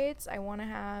the States. I want to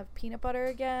have peanut butter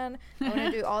again. I want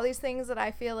to do all these things that I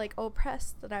feel like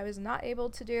oppressed that I was not able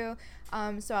to do.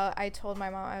 So I told my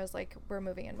mom, I was like, we're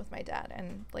moving in with my dad.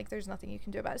 And like, there's nothing you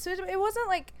can do about it. So it wasn't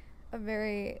like a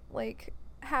very like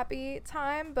happy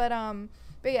time, but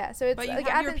yeah, so it's But you like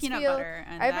have your Athens peanut feel. butter,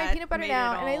 and I have my that peanut butter made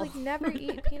now, it and I all. like never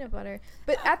eat peanut butter.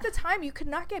 But at the time, you could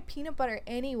not get peanut butter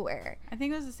anywhere. I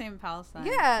think it was the same in Palestine.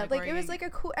 Yeah, like it was like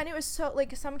a cool, and it was so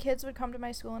like some kids would come to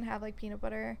my school and have like peanut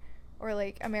butter or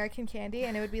like American candy,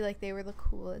 and it would be like they were the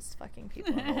coolest fucking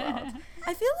people in the world.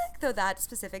 I feel like though that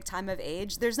specific time of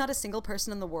age, there's not a single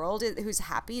person in the world who's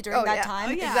happy during that time.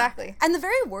 Oh, yeah. Exactly. And the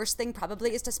very worst thing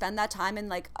probably is to spend that time in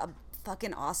like a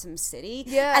fucking awesome city.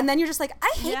 Yeah. And then you're just like,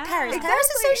 I hate Yeah. Paris. Exactly. Paris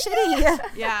is so shitty.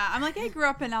 Yeah, I'm like, I grew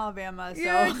up in Alabama, so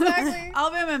Yeah, exactly.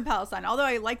 Alabama and Palestine. Although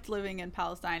I liked living in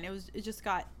Palestine, it just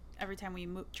got every time we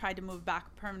tried to move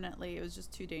back permanently, it was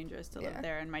just too dangerous to live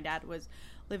there. And my dad was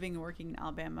living and working in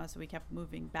Alabama, so we kept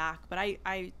moving back. But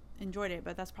I enjoyed it,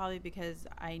 but that's probably because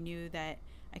I knew that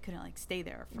I couldn't like stay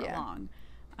there for long.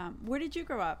 Where did you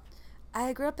grow up?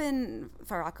 I grew up in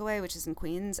Far Rockaway, which is in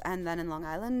Queens, and then in Long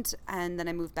Island, and then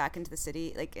I moved back into the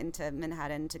city, like into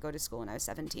Manhattan, to go to school when I was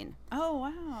 17. Oh,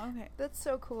 wow. Okay. That's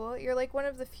so cool. You're like one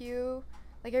of the few,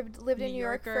 like I've lived in New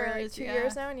York for like 2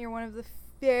 years now, and you're one of the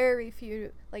very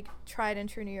few like tried and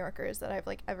true New Yorkers that I've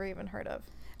like ever even heard of.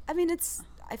 I mean,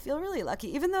 I feel really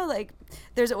lucky, even though like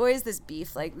there's always this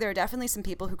beef. Like there are definitely some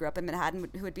people who grew up in Manhattan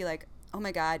who would be like, oh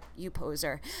my God, you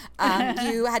poser.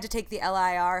 You had to take the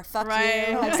LIR. Fuck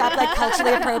you. Like, stop like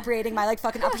culturally appropriating my like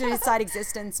fucking Upper East Side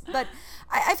existence. But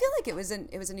I feel like it was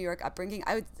a New York upbringing.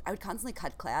 I would constantly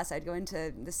cut class. I'd go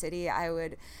into the city. I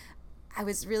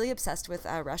was really obsessed with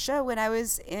Russia when I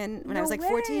was like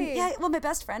 14. Yeah, well, my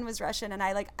best friend was Russian, and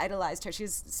I like idolized her. She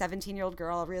was a 17-year-old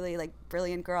girl, really like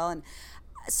brilliant girl, and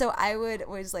so I would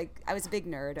always like, I was a big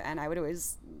nerd, and I would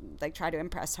always like try to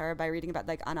impress her by reading about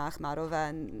like Anna Akhmatova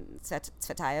and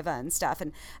Tsvetaeva and stuff.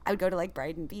 And I would go to like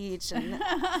Brighton Beach and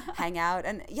hang out.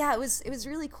 And yeah, it was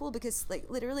really cool because like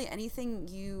literally anything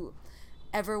you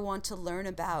ever want to learn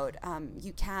about,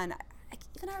 you can.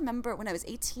 I remember when I was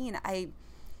 18, I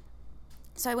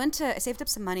saved up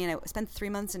some money and I spent 3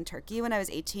 months in Turkey when I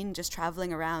was 18, just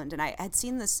traveling around. And I had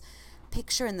seen this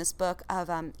picture in this book of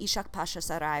Ishak Pasha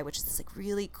Saray, which is this like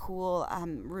really cool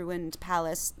ruined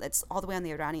palace that's all the way on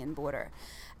the Iranian border.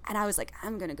 And I was like,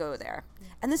 I'm going to go there.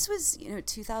 And this was,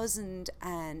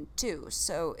 2002.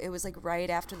 So it was like right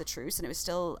after the truce, and it was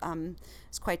still it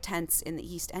was quite tense in the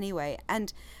East anyway.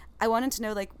 And I wanted to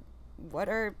know like what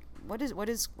are Kurds? What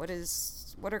is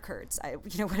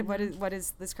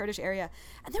this Kurdish area?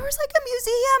 And there was like a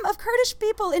museum of Kurdish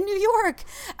people in New York,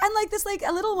 and like this like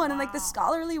a little one, and like this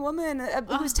scholarly woman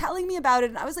who was telling me about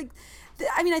it, and I was like,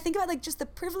 I think about like just the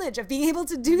privilege of being able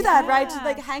to do that, right? To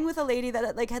like hang with a lady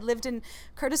that like had lived in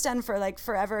Kurdistan for like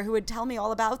forever, who would tell me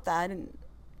all about that. And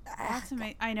that's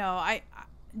amazing. I know.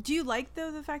 Do you like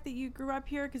though the fact that you grew up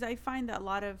here? Because I find that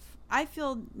I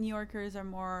feel New Yorkers are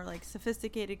more like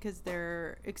sophisticated because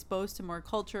they're exposed to more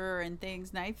culture and things,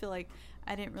 and I feel like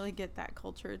I didn't really get that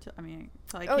culture until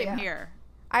I came here.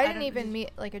 I didn't even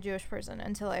meet like a Jewish person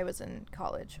until I was in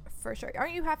college, for sure.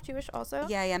 Aren't you half Jewish also?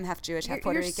 Yeah, I am half Jewish, half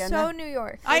Puerto Rican. You're so New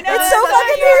York. I know. It's so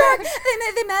fucking New York.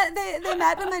 They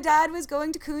met when my dad was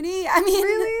going to CUNY. I mean,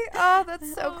 really? Oh,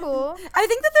 that's so cool. I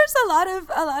think that there's a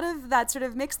lot of that sort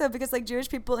of mix though, because like Jewish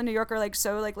people in New York are like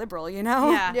so like liberal,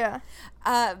 Yeah.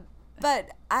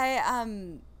 But I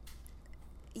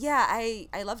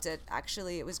loved it.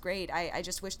 Actually, it was great. I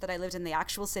just wish that I lived in the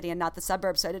actual city and not the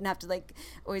suburbs, so I didn't have to like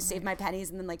always save my pennies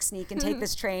and then like sneak and take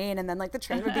this train, and then like the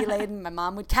train would be late and my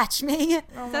mom would catch me.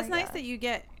 Oh, that's nice that you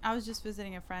get. I was just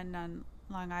visiting a friend on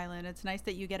Long Island. It's nice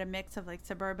that you get a mix of like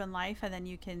suburban life, and then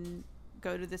you can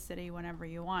go to the city whenever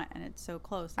you want, and it's so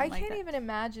close. I can't even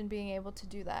imagine being able to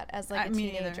do that as like a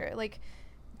teenager. Either. Like,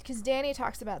 because Danny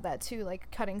talks about that too, like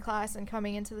cutting class and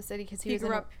coming into the city because he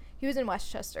was in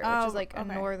Westchester, which is like a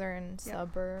northern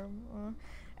suburb.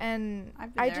 And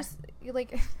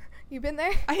you've been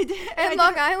there? I did. And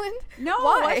Long Island? No,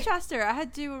 why? Westchester. I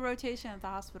had to do a rotation at the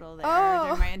hospital there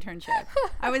during my internship.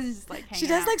 I was just like hanging She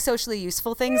does out. like socially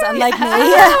useful things, unlike me.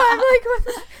 I'm like,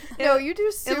 what no, you do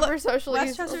super socially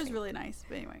useful. Westchester is really nice,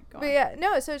 but anyway, go on. But yeah,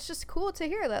 no, so it's just cool to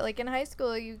hear that, like in high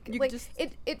school, you like just,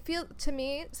 it feels to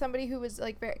me, somebody who was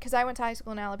like very, because I went to high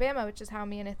school in Alabama, which is how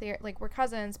me and Aether like we're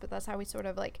cousins, but that's how we sort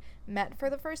of like met for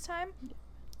the first time.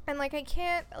 And like I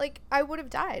can't, like I would have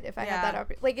died if I had that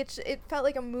opportunity. Like it felt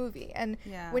like a movie. And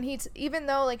when even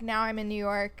though like now I'm in New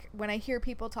York, when I hear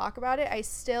people talk about it, I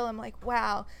still am like,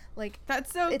 wow, like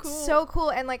that's so cool. It's so cool.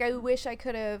 And like I wish I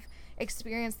could have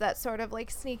experienced that sort of like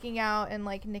sneaking out and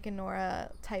like Nick and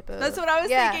Nora type of. That's what I was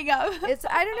thinking of. It's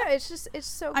I don't know. It's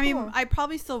so cool. I mean, I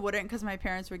probably still wouldn't because my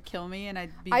parents would kill me and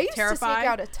I'd be terrified. I used to sneak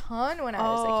out a ton when I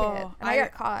was a kid, and I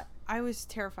got caught. I was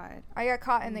terrified. I got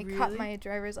caught and they cut my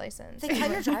driver's license. They cut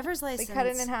your driver's license? They cut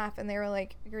it in half and they were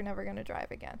like, you're never going to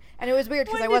drive again. And it was weird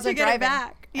because I wasn't driving. When did you get it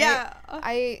back? Yeah.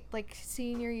 I like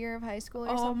senior year of high school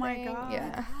or something. Oh my God.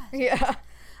 Yeah. Oh my God. Yeah.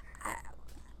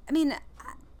 I mean,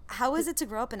 how is it to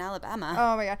grow up in Alabama?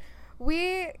 Oh my God.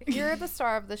 You're the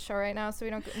star of the show right now, so we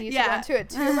don't need to go into it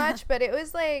too much. But it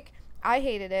was like, I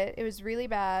hated it. It was really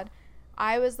bad.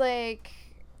 I was like,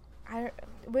 I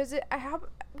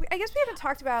guess we haven't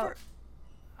talked about.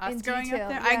 us in growing detail, up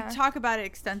there. yeah. I talk about it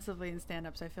extensively in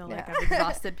stand-up, so I feel like Yeah. I've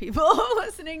exhausted people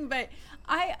listening. But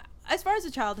as far as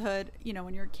a childhood, you know,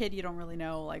 when you're a kid, you don't really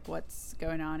know like what's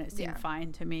going on. It seemed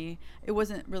fine to me. It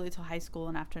wasn't really till high school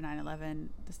and after 9/11.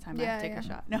 This time I have to take a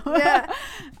shot. No. Yeah.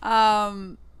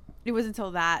 It wasn't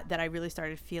until that I really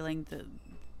started feeling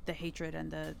the hatred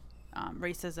and the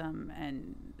racism,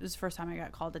 and it was the first time I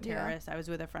got called a terrorist. I was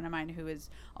with a friend of mine who was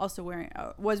also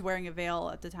wearing a veil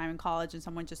at the time in college, and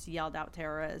someone just yelled out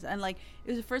terrorist, and like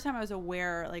it was the first time I was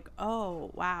aware, like,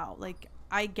 oh wow, like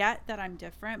I get that I'm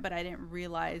different, but I didn't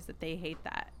realize that they hate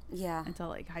that until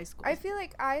like high school. I feel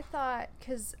like I thought,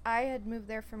 because I had moved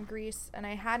there from Greece and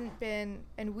I hadn't been,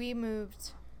 and we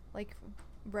moved like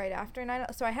right after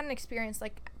 9/11, so I hadn't experienced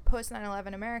like post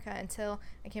 9/11 America until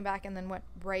I came back and then went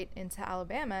right into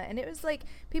Alabama. And it was like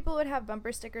people would have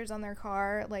bumper stickers on their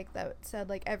car like that said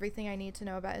like everything I need to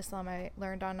know about Islam I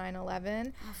learned on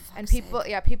 9/11. And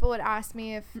people would ask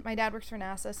me if my dad works for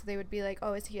NASA, so they would be like,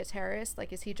 oh, is he a terrorist?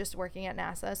 Like, is he just working at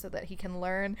NASA so that he can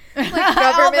learn like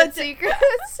government secrets?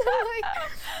 So, like,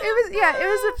 it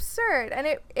was absurd,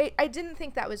 and I didn't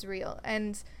think that was real.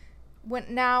 And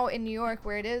when now in New York,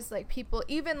 where it is like people,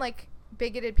 even like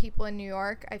bigoted people in New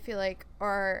York, I feel like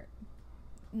are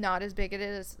not as bigoted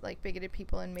as like bigoted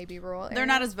people in maybe rural areas. They're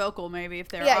not as vocal, maybe, if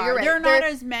there are. You're right. They're not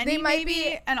as many, they might maybe,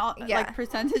 be, and like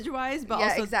percentage wise, but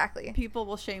also exactly. people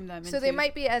will shame them. So they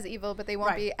might be as evil, but they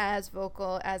won't be as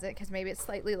vocal as it, because maybe it's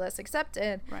slightly less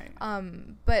accepted. Right.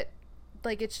 But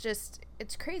like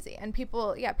it's crazy, and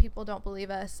people don't believe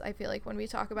us, I feel like, when we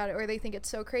talk about it, or they think it's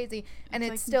so crazy, and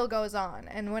it still goes on.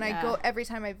 And when I go, every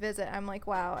time I visit, I'm like,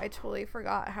 wow, I totally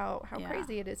forgot how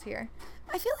crazy it is here.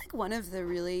 I feel like one of the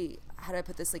really, how do I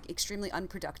put this, like extremely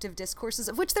unproductive discourses,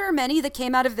 of which there are many that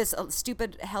came out of this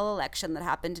stupid hell election that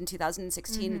happened in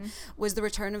 2016, was the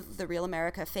return of the real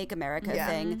America, fake America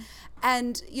thing.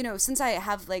 And, you know, since I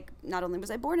have, like, not only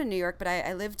was I born in New York, but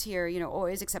I lived here, you know,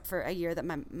 always, except for a year that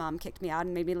my mom kicked me out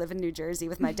and made me live in New Jersey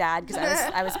with my dad because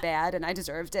I was bad and I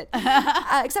deserved it.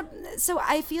 So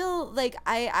I feel like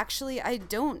I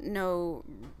don't know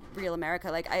real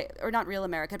America, or not real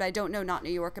America, but I don't know not New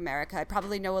York America. I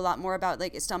probably know a lot more about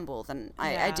like Istanbul than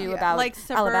I do about like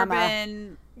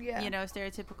suburban, Alabama. you know,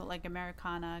 stereotypical like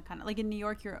Americana kind of. Like in New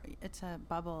York, it's a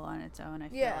bubble on its own. I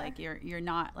feel like you're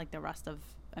not like the rest of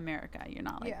America. You're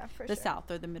not like the South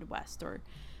or the Midwest, or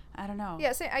I don't know.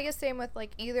 Yeah, I guess same with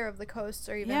like either of the coasts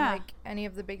or even like any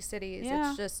of the big cities.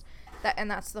 It's just that,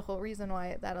 and that's the whole reason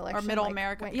why that election or Middle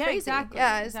America went crazy. Exactly.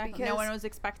 Exactly. No one was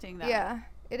expecting that. Yeah.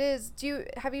 It is.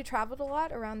 Have you traveled a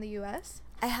lot around the U.S.?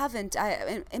 I haven't.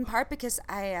 In part because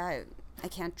I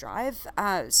can't drive,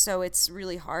 so it's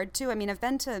really hard to. I mean, I've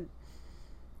been to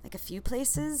like a few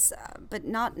places, but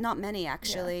not many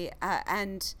actually,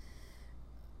 and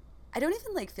I don't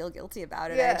even like feel guilty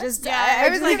about it. Yeah. I just I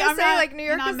was like, gonna say like New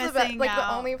York is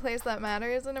the only place that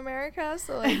matters in America.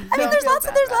 So like, I mean, there's lots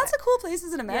of cool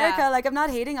places in America. Like, I'm not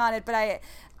hating on it, but I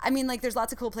mean, like, there's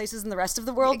lots of cool places in the rest of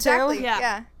the world too.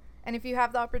 Yeah. And if you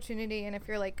have the opportunity, and if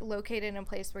you're like located in a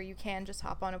place where you can just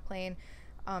hop on a plane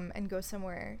and go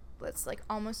somewhere that's like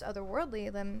almost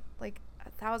otherworldly, then like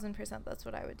 1,000% that's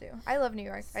what I would do. I love New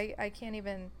York. I can't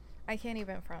even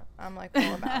front. I'm like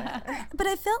all about it. But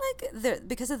I feel like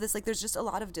because of this, like, there's just a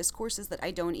lot of discourses that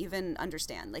I don't even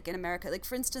understand. Like in America, like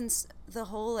for instance, the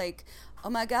whole like, oh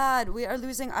my God, we are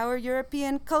losing our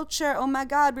European culture. Oh my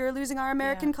God, we are losing our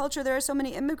American culture. There are so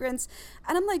many immigrants.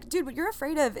 And I'm like, dude, what you're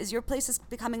afraid of is your place is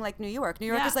becoming like New York. New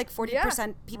York is like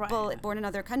 40% people born in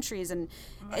other countries. And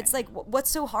it's like,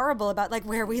 what's so horrible about like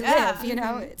where we live? You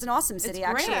know, it's an awesome city,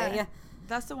 actually. Yeah.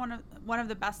 That's one of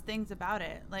the best things about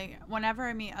it. Like whenever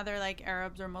I meet other like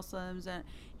Arabs or Muslims and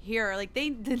here, like they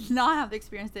did not have the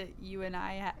experience that you and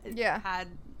I had,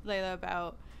 Layla,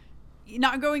 about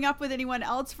not growing up with anyone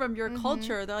else from your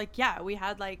culture. They're like, we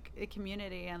had like a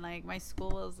community, and like my school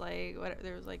was like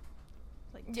there was like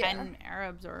 10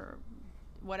 Arabs or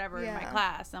whatever in my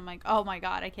class. I'm like, oh my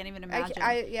God, I can't even imagine.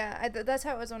 That's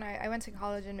how it was when I went to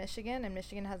college in Michigan, and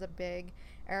Michigan has a big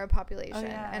Arab population,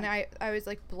 and I was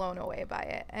like blown away by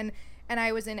it. And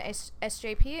I was in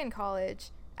SJP in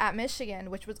college at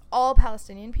Michigan, which was all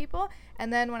Palestinian people.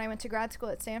 And then when I went to grad school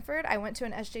at Stanford, I went to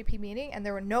an SJP meeting and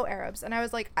there were no Arabs. And I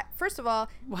was like, first of all,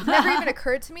 it never even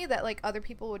occurred to me that like other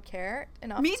people would care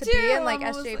enough to be in like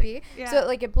SJP. So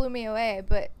like it blew me away.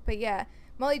 But yeah,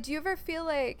 Molly, do you ever feel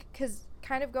like, because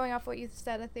kind of going off what you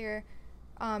said, Athir,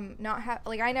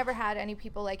 I never had any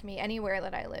people like me anywhere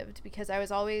that I lived, because I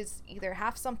was always either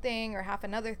half something or half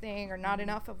another thing or not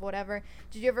enough of whatever.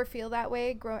 Did you ever feel that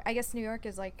way? I guess New York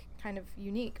is like kind of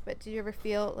unique, but did you ever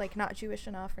feel like not Jewish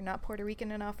enough or not Puerto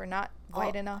Rican enough or not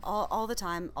white enough? All the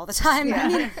time. Yeah. I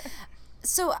mean,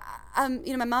 So,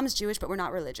 my mom's Jewish, but we're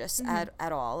not religious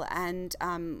at all. And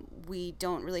we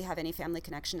don't really have any family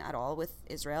connection at all with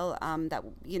Israel.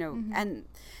 And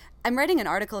I'm writing an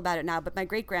article about it now, but my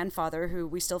great-grandfather, who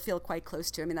we still feel quite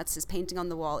close to, that's his painting on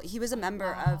the wall. He was a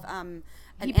member of...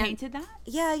 he painted that?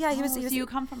 Yeah. He was. So you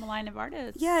come from a line of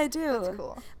artists. Yeah, I do. That's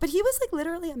cool. But he was like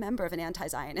literally a member of an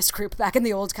anti-Zionist group back in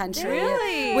the old country.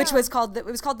 Really? Which was called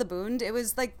the Bund. It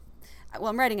was like... Well,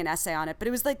 I'm writing an essay on it, but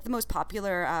it was like the most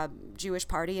popular Jewish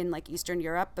party in like Eastern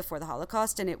Europe before the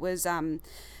Holocaust, and it was founded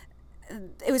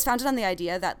on the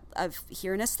idea of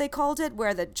Hierness, they called it,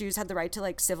 where the Jews had the right to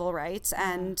like civil rights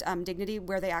and dignity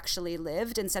where they actually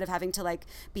lived instead of having to like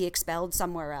be expelled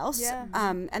somewhere else. Yeah.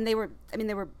 And they were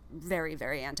very,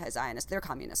 very anti-Zionist. They're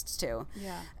communists too.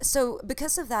 Yeah. So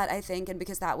because of that, I think, and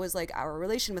because that was like our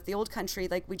relation with the old country,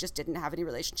 like we just didn't have any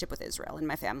relationship with Israel in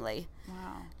my family.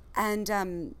 Wow.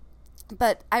 And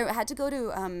but I had to go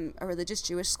to a religious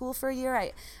Jewish school for a year.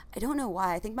 I don't know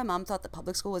why. I think my mom thought the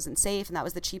public school wasn't safe and that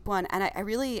was the cheap one. And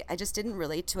I just didn't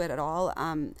relate to it at all.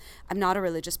 I'm not a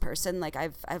religious person. Like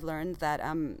I've learned that,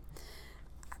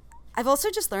 I've also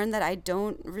just learned that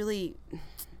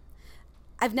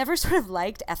I've never sort of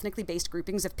liked ethnically based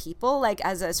groupings of people, like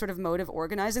as a sort of mode of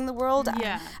organizing the world.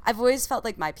 Yeah. I've always felt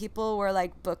like my people were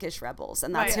like bookish rebels,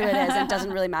 and that's who it is. And it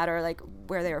doesn't really matter like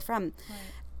where they were from. Right.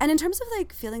 And in terms of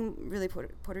like feeling really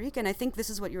Puerto Rican, I think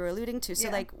this is what you were alluding to. So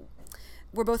like,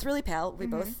 we're both really pale. We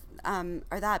both are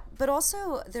that. But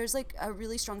also, there's like a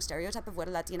really strong stereotype of what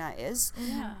a Latina is.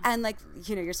 Yeah. And like,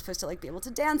 you're supposed to like be able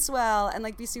to dance well and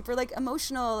like be super like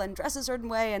emotional and dress a certain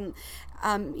way and,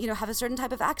 have a certain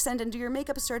type of accent and do your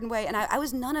makeup a certain way. And I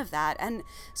was none of that. And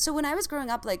so when I was growing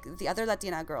up, like the other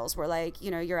Latina girls were like,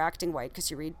 you're acting white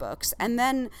because you read books. And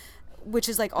then... which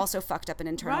is like also fucked up and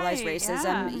internalized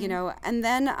racism, and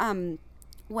then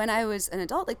when I was an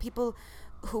adult, like people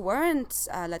who weren't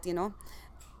Latino,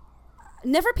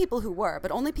 never people who were,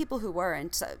 but only people who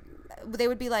weren't, they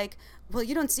would be like, well,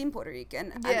 you don't seem Puerto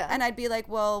Rican. And I'd be like,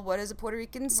 well, what does a Puerto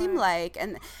Rican seem like?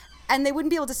 And they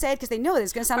wouldn't be able to say it because they know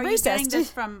it's going to sound racist. Are you getting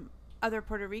this from other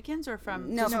Puerto Ricans or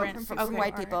from from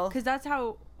white people? Because that's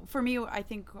how, for me, I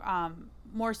think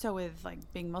more so with like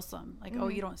being Muslim, like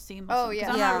you don't seem Muslim. Oh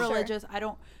yeah, I'm not religious. I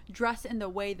don't dress in the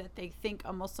way that they think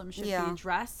a Muslim should be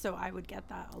dressed. So I would get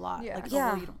that a lot. Yeah. Like,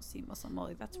 well, you don't seem Muslim. Well,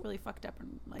 like, that's really fucked up.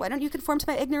 And like, why don't you conform to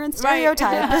my ignorant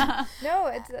stereotype? Right.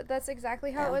 No, that's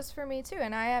exactly how it was for me too.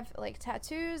 And I have like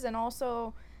tattoos, and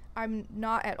also I'm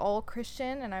not at all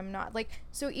Christian, and I'm not like,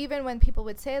 so even when people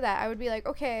would say that, I would be like,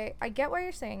 okay, I get why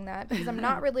you're saying that because I'm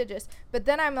not religious. But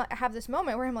then I have this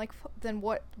moment where I'm like, then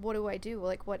what do I do?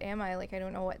 Like, what am I? Like, I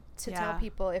don't know what to tell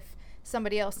people if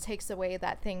somebody else takes away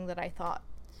that thing that I thought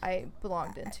I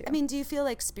belonged into. I mean, do you feel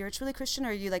like spiritually Christian,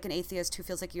 or are you like an atheist who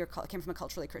feels like you came from a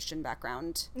culturally Christian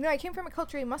background? No, I came from a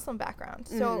culturally Muslim background.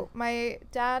 So my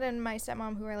dad and my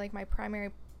stepmom, who are like my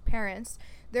primary parents,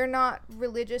 they're not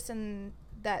religious and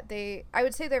that I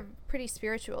would say they're pretty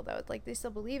spiritual though. Like they still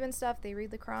believe in stuff. They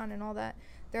read the Quran and all that.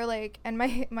 They're like, and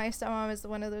my stepmom is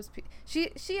one of those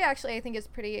she actually I think is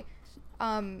pretty,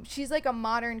 she's like a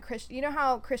modern Christian. You know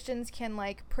how Christians can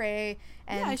like pray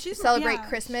and celebrate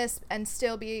Christmas and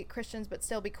still be Christians but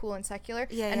still be cool and secular.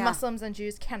 And Muslims and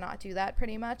Jews cannot do that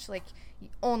pretty much. Like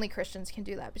only Christians can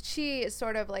do that. But she is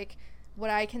sort of like what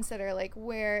I consider like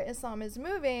where Islam is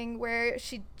moving, where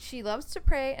she loves to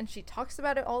pray and she talks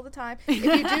about it all the time. If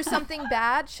you do something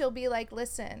bad, she'll be like,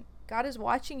 listen, God is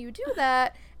watching you do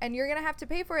that and you're gonna have to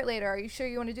pay for it later. Are you sure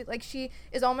you want to do, like, she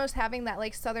is almost having that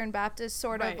like Southern Baptist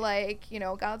sort of like,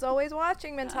 God's always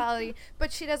watching mentality,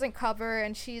 but she doesn't cover,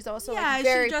 and she's also like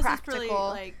very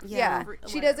practical. Really, like,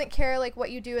 she doesn't care like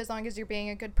what you do as long as you're being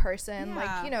a good person.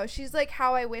 Like, she's like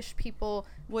how I wish people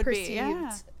would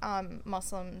perceived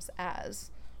Muslims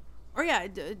as. Or you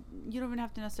don't even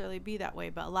have to necessarily be that way,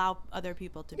 but allow other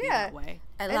people to be that way.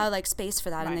 Allow like space for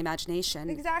that in the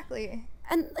imagination. Exactly.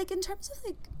 And like in terms of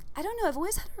like, I don't know, I've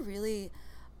always had a really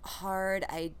hard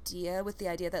idea with the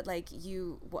idea that like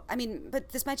but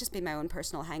this might just be my own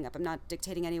personal hang up. I'm not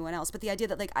dictating anyone else, but the idea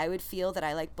that like I would feel that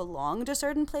I like belonged to a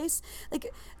certain place,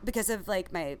 like because of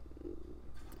like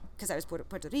because I was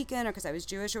Puerto Rican or because I was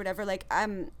Jewish or whatever, like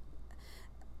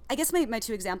I guess my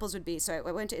two examples would be, so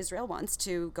I went to Israel once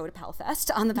to go to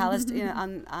Palfest on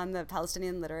the on the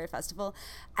Palestinian Literary Festival,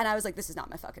 and I was like, this is not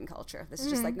my fucking culture. This is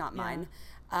just like not mine.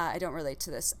 I don't relate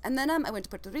to this. And then I went to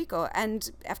Puerto Rico,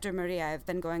 and after Maria, I've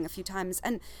been going a few times,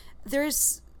 and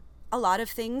there's a lot of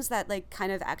things that like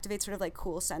kind of activate sort of like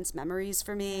cool sense memories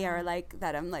for me, or like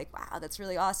that I'm like, wow, that's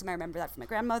really awesome. I remember that from my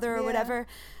grandmother or whatever.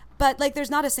 But like, there's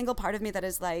not a single part of me that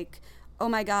is like, oh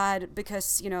my God,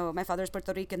 because, my father's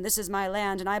Puerto Rican, this is my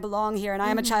land and I belong here and I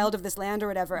am a child of this land or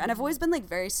whatever. And I've always been like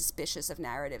very suspicious of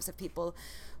narratives of people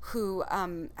who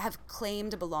have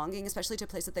claimed a belonging, especially to a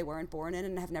place that they weren't born in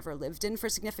and have never lived in for a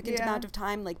significant amount of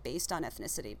time, like based on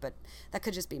ethnicity. But that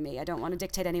could just be me. I don't want to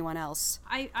dictate anyone else.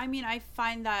 I mean, I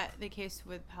find that the case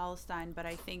with Palestine, but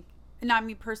I think, not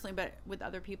me personally, but with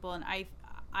other people, and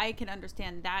I can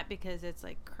understand that because it's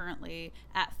like currently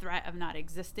at threat of not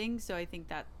existing. So I think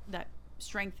that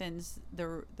strengthens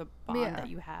the bond that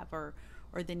you have or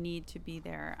the need to be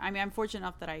there. I mean, I'm fortunate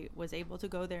enough that I was able to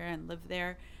go there and live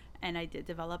there, and I did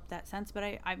develop that sense.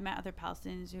 But I've met other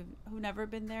Palestinians who've never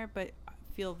been there, but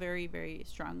feel very, very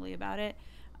strongly about it.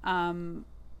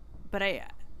 But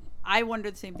I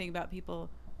wonder the same thing about people.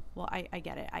 Well, I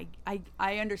get it.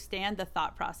 I understand the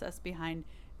thought process behind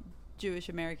Jewish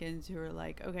Americans who are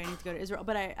like, okay, I need to go to Israel.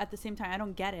 But at the same time, I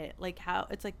don't get it. Like how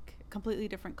it's like completely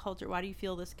different culture. Why do you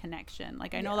feel this connection?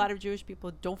 Like I know a lot of Jewish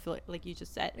people don't feel it, like you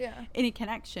just said, any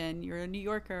connection. You're a New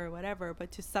Yorker or whatever,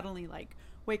 but to suddenly like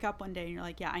wake up one day and you're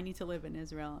like, yeah, I need to live in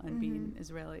Israel and be an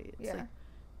Israeli. It's like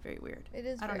very weird. It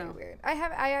is very weird.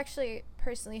 I actually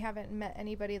personally haven't met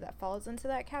anybody that falls into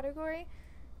that category.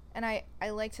 And I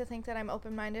like to think that I'm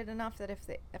open-minded enough that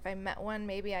if I met one,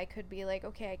 maybe I could be like,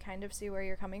 okay, I kind of see where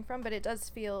you're coming from. But it does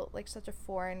feel like such a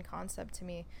foreign concept to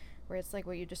me, where it's like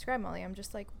what you described, Molly. I'm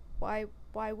just like, why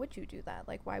would you do that?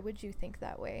 Like, why would you think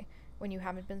that way when you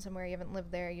haven't been somewhere, you haven't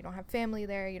lived there, you don't have family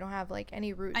there, you don't have like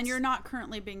any roots, and you're not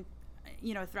currently being,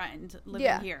 threatened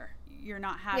living here. You're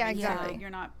not having you're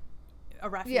not a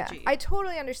refugee. Yeah, I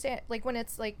totally understand. Like when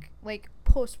it's like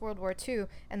post World War II,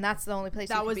 and that's the only place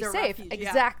you could be safe. Refuge,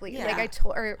 exactly. Yeah. Like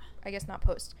or I guess not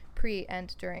post, pre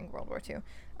and during World War II.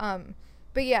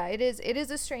 But yeah, it is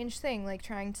a strange thing. Like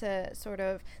trying to sort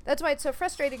of. That's why it's so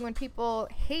frustrating when people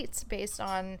hate based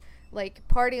on like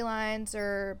party lines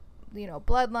or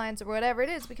bloodlines or whatever it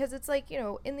is, because it's like,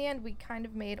 in the end we kind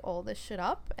of made all this shit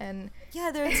up. And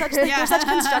there's such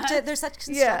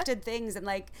constructed things, and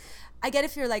like I get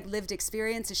if your like lived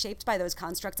experience is shaped by those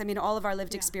constructs. I mean, all of our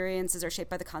lived experiences are shaped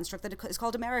by the construct that is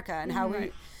called America and how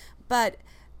we. But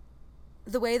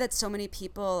the way that so many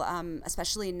people,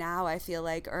 especially now, I feel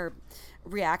like, are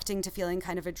reacting to feeling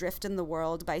kind of adrift in the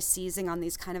world by seizing on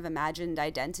these kind of imagined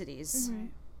identities.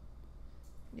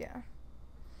 Yeah.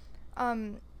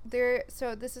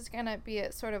 So this is gonna be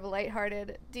a sort of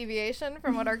lighthearted deviation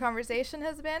from what our conversation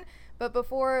has been, but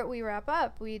before we wrap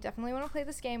up, we definitely want to play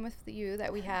this game with you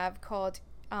that we have called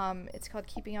it's called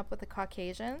Keeping Up with the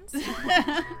Caucasians.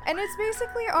 And it's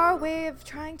basically our way of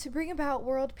trying to bring about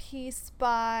world peace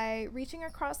by reaching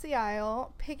across the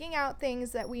aisle, picking out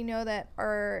things that we know that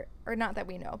are, or not that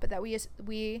we know, but that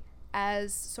we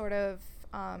as sort of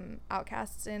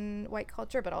outcasts in white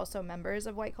culture, but also members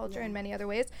of white culture in many other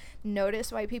ways, notice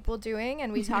white people doing,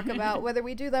 and we talk about whether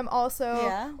we do them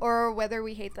also or whether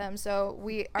we hate them. So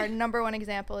our number one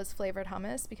example is flavored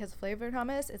hummus, because flavored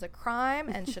hummus is a crime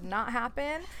and should not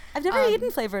happen. I've never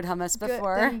eaten flavored hummus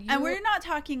before. And we're not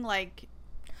talking like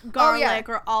garlic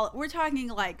or all, we're talking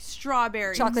like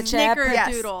strawberry, chocolate chip,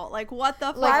 snickerdoodle. Like what the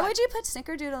fuck? Why would you put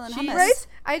snickerdoodle in hummus?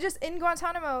 Right? In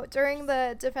Guantanamo during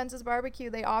the Defense's barbecue,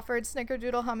 they offered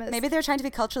snickerdoodle hummus. Maybe they're trying to be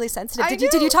culturally sensitive.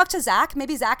 Did you talk to Zach?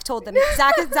 Maybe Zach told them.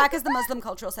 Zach is the Muslim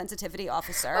cultural sensitivity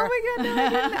officer. Oh my god, no, I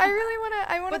didn't. I really want to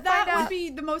find out. But that would be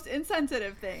the most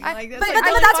insensitive thing. But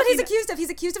that's what he's accused of.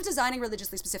 He's accused of designing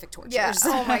religiously specific tortures. Yeah.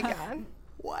 Oh my god.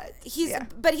 What?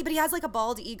 But he has like a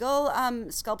bald eagle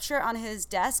sculpture on his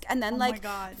desk, and then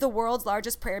the world's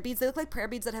largest prayer beads. They look like prayer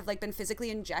beads that have like been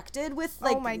physically injected with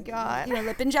like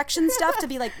lip injection stuff to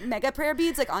be like mega prayer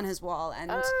beads like on his wall,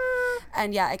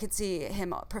 and yeah, I could see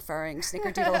him preferring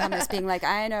snickerdoodle hummus, being like,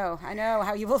 I know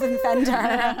how you will offend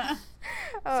her.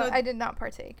 So I did not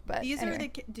partake, but these anyway. are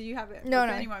the. Do you have it? No.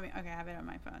 Okay, I have it on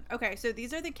my phone. Okay, so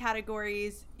these are the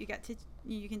categories you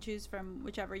can choose from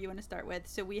whichever you want to start with.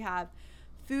 So we have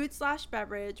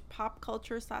food/beverage, pop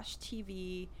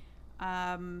culture/TV,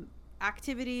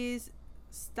 activities,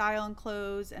 style and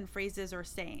clothes, and phrases or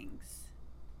sayings.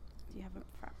 Do you have a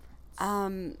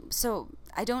preference? So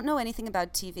I don't know anything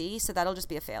about TV, so that'll just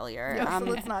be a failure. So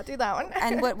let's not do that one.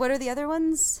 And what are the other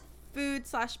ones?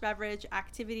 Food/beverage,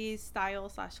 activities,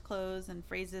 style/clothes, and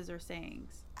phrases or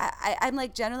sayings. I'm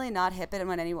like generally not hip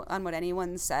on what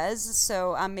anyone says,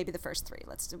 so maybe the first three.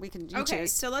 You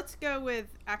choose. So let's go with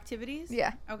activities.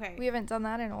 Yeah. Okay. We haven't done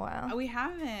that in a while. We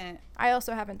haven't. I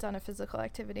also haven't done a physical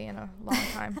activity in a long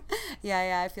time.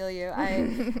 Yeah, I feel you.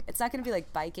 It's not going to be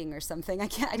like biking or something. I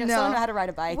don't know how to ride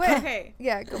a bike. Wait, okay.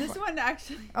 Yeah, go this for one it.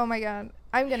 actually. Oh my god.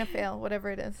 I'm going to fail, whatever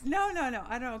it is. No. I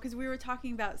don't know, because we were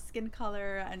talking about skin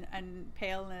color and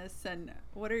paleness, and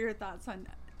what are your thoughts on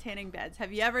tanning beds.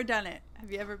 Have you ever done it?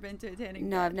 Have you ever been to a tanning bed?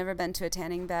 No, I've never been to a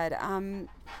tanning bed.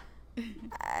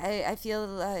 I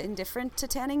feel indifferent to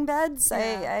tanning beds.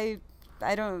 Yeah.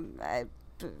 I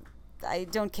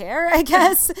don't care, I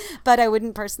guess, but I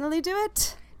wouldn't personally do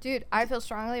it. Dude, I feel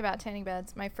strongly about tanning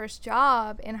beds. My first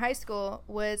job in high school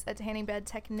was a tanning bed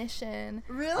technician.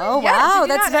 Really? Oh, Yeah, wow. did you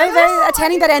That's not know very, that? a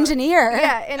tanning bed engineer.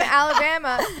 Yeah, in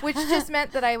Alabama, which just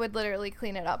meant that I would literally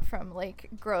clean it up from like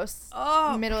gross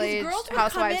middle-aged girls would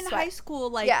housewives come in sweat. high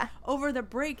school over the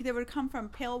break. They would come from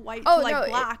pale white to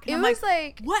black. It and was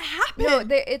I'm what happened?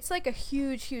 No, it's like a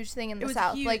huge thing in the was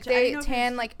South. huge. Like I didn't they know if it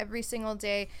tan was- like every single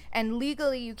day, and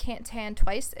legally you can't tan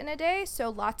twice in a day. So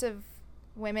lots of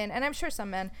women, and I'm sure some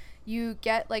men, you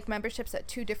get like memberships at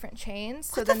 2 different chains.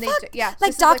 So What then the they fuck? like Like this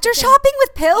is doctor a thing. shopping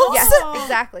with pills? Yes, Oh.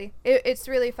 exactly. It's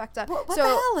really fucked up. What the so,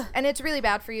 hell? And it's really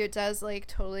bad for you. It does like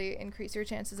totally increase your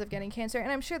chances of getting cancer, and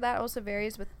I'm sure that also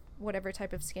varies with whatever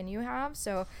type of skin you have.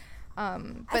 So,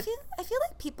 but I feel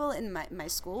like people in my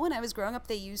school when I was growing up,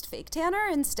 they used fake tanner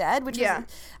instead, which Yeah. was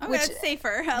Okay, which it's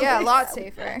safer. yeah, a lot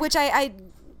safer. which I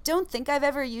don't think I've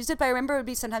ever used it, but I remember it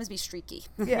would sometimes be streaky.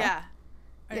 Yeah.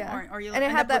 Yeah. Or you and it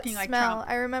end had up that looking like smell. Trump.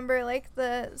 I remember like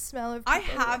the smell of. I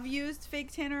people- have used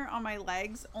fake tanner on my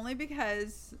legs only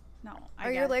because Are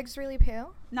your legs really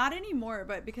pale? not anymore,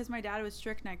 but because my dad was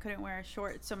strict and I couldn't wear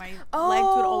shorts, so my legs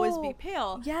would always be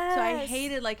pale. So I yes.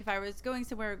 hated like if I was going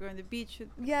somewhere or going to the beach with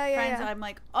Yeah, friends, I'm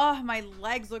like, oh, my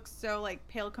legs look so like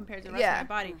pale compared to the rest Yeah. of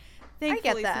my body. I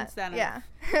Thankfully, get that. since then, Yeah.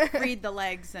 I've freed the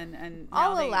legs and now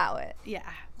I'll they- allow it. Yeah,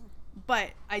 but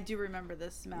I do remember the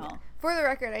smell. For the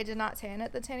record, I did not tan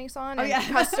at the tanning salon, and yeah.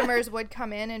 customers would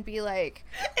come in and be like,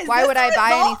 Is "Why this would the I buy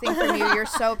result?" anything from you? You're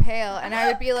so pale." And I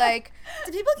would be like,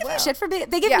 Did people give Wow. you shit for being?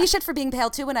 They give Yeah. me shit for being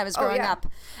pale too when I was growing yeah. up.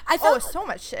 I "Oh, felt so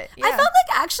much shit." I Yeah. felt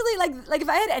like actually like if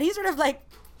I had any sort of like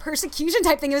persecution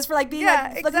type thing, it was for like being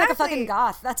Yeah, like looking like a exactly. fucking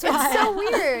goth. That's why. It's so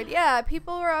weird. Yeah,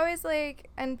 people were always like,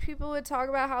 and people would talk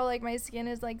about how like my skin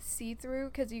is like see through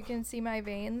because you can see my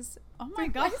veins. Oh my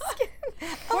through god! my skin. Oh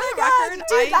my For the god, record,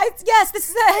 dude! Yes, this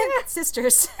is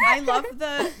sisters. I love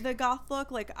the goth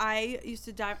look. Like I used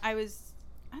to dye. I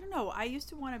don't know. I used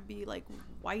to want to be like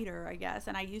whiter, I guess,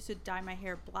 and I used to dye my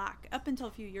hair black up until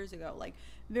a few years ago, like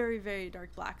very, very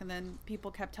dark black. And then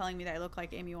people kept telling me that I look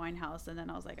like Amy Winehouse, and then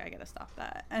I was like, I gotta stop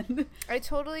that. And I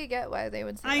totally get why they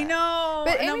would say I that. know,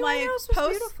 But and Amy I'm like, Winehouse was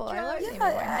beautiful. I love Amy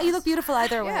Yeah, Winehouse. you look beautiful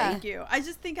either way. Yeah. Thank you. I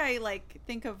just think I like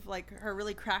think of like her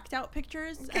really cracked out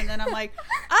pictures, and then I'm like,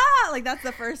 like that's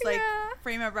the first like Yeah.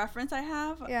 frame of reference I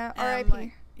have. Yeah, And I'm R.I.P..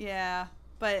 like, yeah,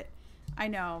 but I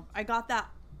know I got that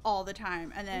all the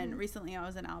time. And then recently I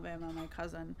was in Alabama. My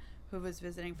cousin who was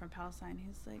visiting from Palestine,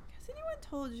 he's like, has anyone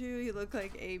told you look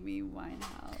like Amy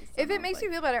Winehouse? If And I it was makes like,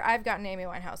 you feel better, I've gotten Amy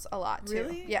Winehouse a lot too.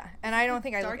 Really? Yeah, and I don't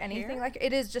think I Dark look anything hair? like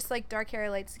it. Is just like dark hair,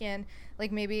 light skin.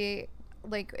 Like maybe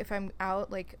like if I'm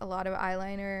out, like a lot of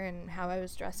eyeliner and how I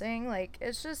was dressing. Like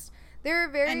it's just they're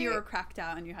very. and you were cracked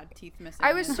out and you had teeth missing.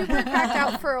 I was and- super cracked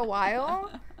out for a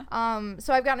while,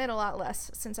 so I've gotten it a lot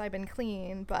less since I've been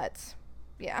clean. But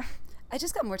yeah. I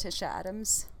just got Morticia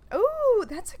Adams. Ooh,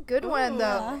 that's a good one though,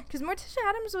 Yeah. because Morticia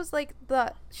Adams was like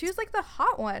the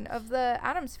hot one of the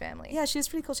Adams family. Yeah, she was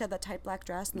pretty cool. She had that tight black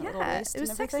dress and the little Yeah, waist it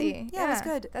was and everything. sexy. Yeah, it was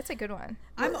good. That's a good one.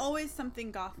 I'm always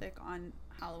something gothic on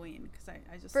Halloween because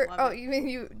I just For, love oh, it. you mean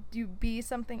you be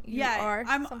something? You Yeah, are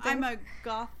I'm something? a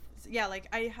goth. Yeah, like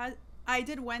I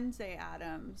did Wednesday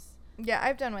Addams Yeah,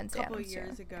 I've done a Wednesday couple Addams,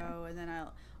 years too. ago, and then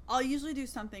I'll usually do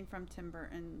something from Tim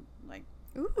Burton. Like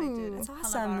Ooh, I did That's Helena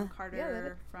awesome. Bonham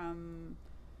Carter from.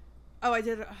 Oh, I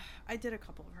did a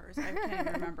couple of hers. I can't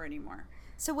even remember anymore.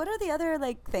 So what are the other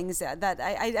like things that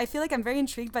I feel like I'm very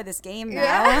intrigued by this game now.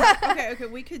 Yeah. Okay,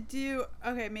 we could do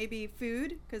maybe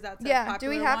food because that's a Yeah. Do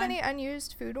popular we have one. any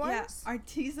unused food Yeah, ones?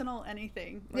 artisanal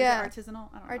anything. Or Yeah. is it artisanal.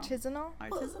 I don't know. Artisanal.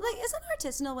 Well, Artisanal. like, isn't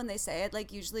artisanal when they say it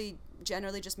like usually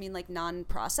generally just mean like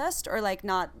non-processed or like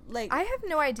not like I have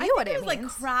no idea I think what it it was means.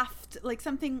 like craft, like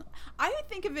something. I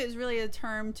think of it as really a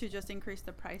term to just increase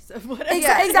the price of whatever.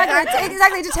 Yeah,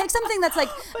 exactly to take something that's like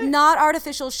not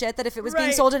artificial shit that if it was being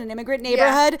Right. sold in an immigrant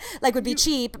neighborhood like would be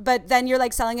cheap, but then you're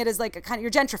like selling it as like a kind of you're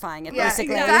gentrifying it Yeah,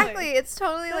 basically. exactly. It's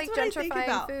totally That's like what I think gentrifying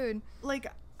about. food. Like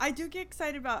I do get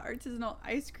excited about artisanal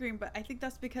ice cream, but I think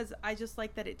that's because I just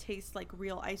like that it tastes like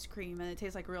real ice cream and it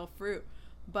tastes like real fruit,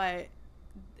 but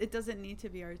it doesn't need to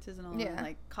be artisanal Yeah. and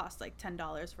like cost like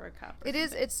 $10 for a cup. Or It is.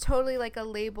 something. It's totally like a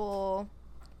label,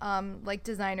 like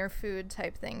designer food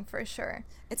type thing for sure.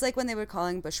 It's like when they were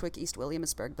calling Bushwick East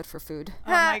Williamsburg, but for food.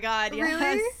 Oh my god! Yes.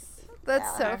 Really? That's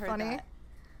Yeah, so I heard funny. that.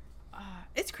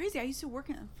 It's crazy. I used to work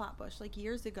in Flatbush like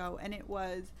years ago, and it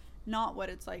was not what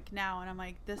it's like now. And I'm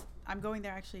like, I'm going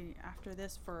there actually after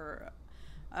this for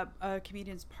a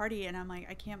comedian's party, and I'm like,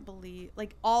 I can't believe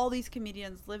like all these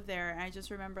comedians live there. And I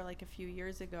just remember like a few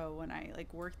years ago when I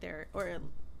like worked there, or it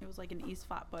was like in East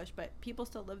Flatbush, but people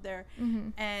still live there,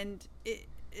 and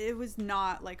it was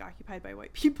not like occupied by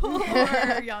white people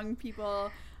or young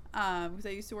people, because I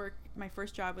used to work. My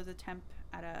first job was a temp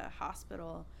at a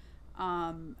hospital,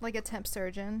 like a temp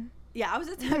surgeon. Yeah, I was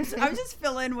a temp. I was just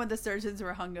fill in when the surgeons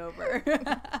were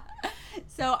hungover.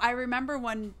 So I remember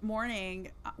one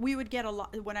morning we would get a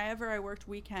lot. Whenever I worked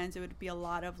weekends, it would be a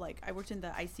lot of like, I worked in the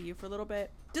ICU for a little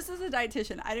bit, just as a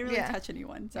dietitian. I didn't really touch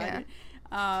anyone, so I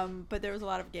didn't. But there was a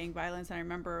lot of gang violence, and I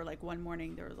remember like one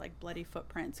morning there was like bloody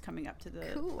footprints coming up to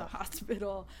the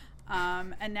hospital.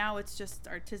 And now it's just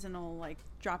artisanal like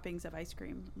droppings of ice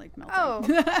cream like melting. Oh,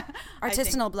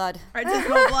 artisanal blood.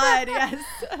 Artisanal blood, yes.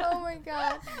 Oh my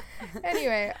god.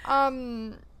 Anyway,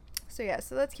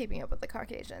 so that's keeping up with the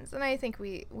Caucasians, and I think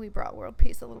we brought world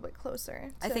peace a little bit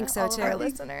closer to I think so all too. of our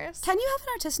listeners. Can you have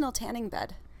an artisanal tanning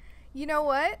bed? You know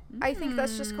what? I think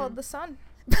that's just called the sun.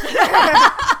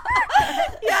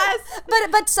 Yes,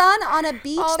 but sun on a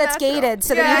beach All that's natural. gated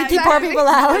so that you can keep poor people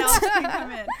out.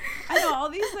 Come in. I know all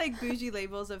these like bougie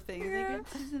labels of things, like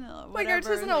artisanal, whatever. Like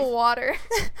artisanal water.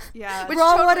 Yeah,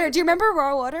 Raw water. Do you remember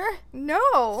raw water?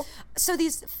 No. So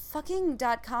these fucking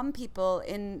 .com people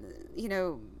in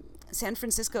San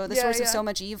Francisco, the source of so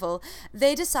much evil,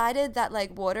 they decided that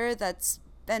like water that's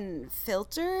been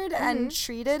filtered and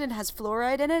treated and has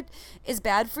fluoride in it is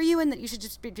bad for you, and that you should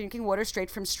just be drinking water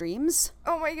straight from streams.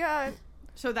 Oh my god.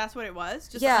 So that's what it was?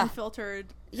 Just Yeah. unfiltered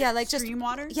like stream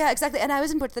water? Yeah, exactly. And I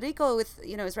was in Puerto Rico with,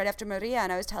 it was right after Maria,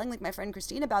 and I was telling like my friend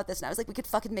Christine about this, and I was like, we could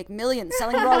fucking make millions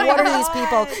selling raw water to these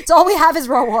people. It's all we have is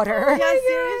raw water. Yeah,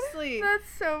 seriously.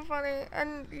 That's so funny.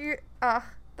 And you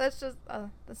that's just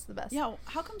that's the best. Yeah,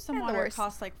 how come some And the water worst.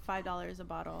 costs like $5 a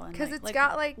bottle? Because it's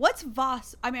got like what's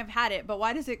Voss? I mean, I've had it, but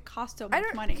why does it cost so much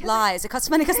money? Lies. It costs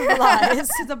money because of the lies. Because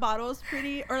the bottle is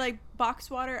pretty, or like box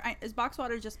water. Is box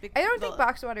water just because? I don't think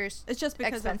box water is It's just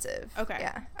because expensive. Okay.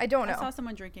 Yeah, I don't know. I saw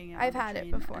someone drinking it. I've had it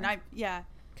before. And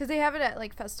because they have it at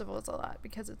like festivals a lot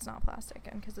because it's not plastic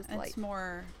and because it's light. It's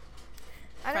more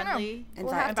I don't friendly, know.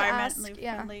 We'll have to ask, environmentally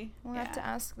friendly. We'll have to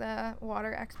ask the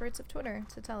water experts of Twitter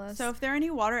to tell us. So if there are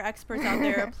any water experts out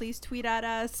there, please tweet at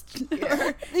us.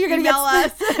 You're gonna email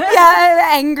us.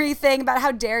 Angry thing about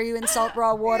how dare you insult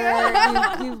raw water,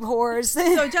 you whores.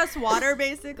 So just water,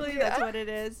 basically. That's what it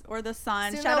is, or the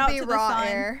sun. Soon Shout out to the raw sun.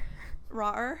 air.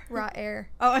 Raw air.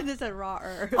 Oh, I just said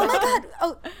raw-er. Oh my god.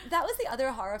 Oh, that was the other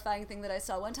horrifying thing that I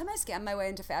saw. One time I scammed my way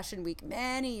into Fashion Week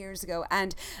many years ago,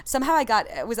 and somehow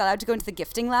I was allowed to go into the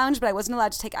gifting lounge, but I wasn't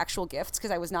allowed to take actual gifts because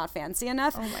I was not fancy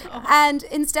enough. Oh my god. And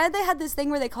instead they had this thing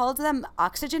where they called them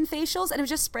oxygen facials, and it was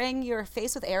just spraying your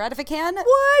face with air out of a can.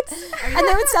 What? And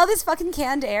they would sell this fucking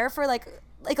canned air for like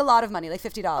a lot of money, like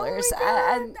 $50.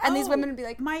 And these women would be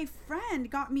like, my friend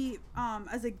got me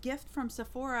as a gift from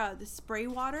Sephora the spray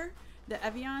water. The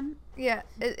Evian? Yeah.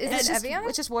 Is it Evian?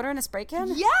 It's just water in a spray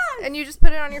can? Yes! And you just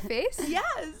put it on your face?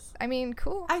 Yes! I mean,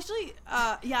 cool. Actually,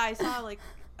 I saw like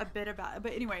a bit about it.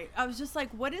 But anyway, I was just like,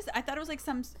 what is... I thought it was like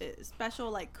some special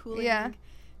like cooling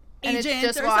agent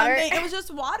just or water. something. It was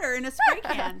just water in a spray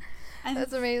can. And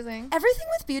that's amazing. Everything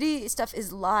with beauty stuff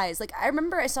is lies. Like, I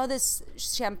remember I saw this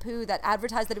shampoo that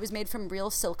advertised that it was made from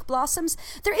real silk blossoms.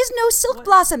 There is no silk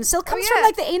blossom. Silk comes from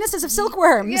like the anuses of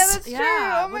silkworms. Yeah, that's true.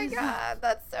 Yeah, Oh my god,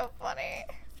 that's so funny.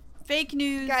 Fake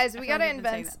news. Guys, we gotta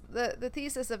invent the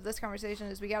thesis of this conversation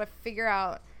is we gotta figure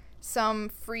out some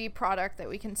free product that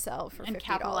we can sell for $50 and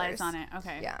capitalize on it.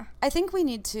 Okay. Yeah. I think we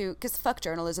need to, because fuck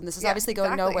journalism. This is obviously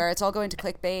going nowhere. It's all going to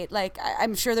clickbait. Like,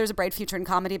 I'm sure there's a bright future in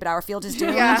comedy, but our field is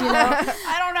doomed. Yeah. You know?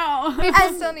 I don't know.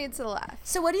 People still need to laugh.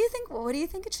 So what do you think? What do you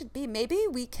think it should be? Maybe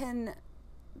we can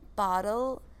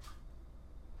bottle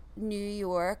New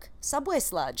York subway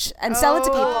sludge and sell it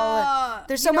to people.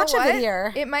 There's so much of it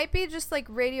here. It might be just like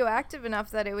radioactive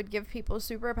enough that it would give people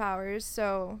superpowers.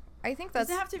 So I think that's...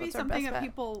 Does it have to be something that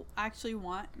people actually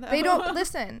want, though? They don't...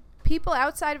 Listen, people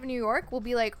outside of New York will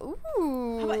be like, ooh,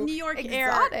 how about New York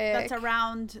exotic. air that's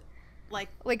around, like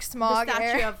smog the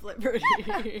Statue air? of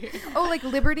Liberty. Oh, like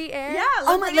Liberty air? Yeah,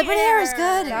 Liberty air is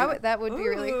good. That would be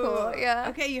really cool. Yeah.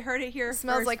 Okay, you heard it here. It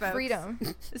smells first, like folks. freedom.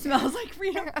 It smells like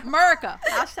freedom. America.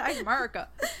 Hashtag America.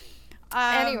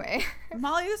 Anyway,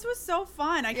 Molly, this was so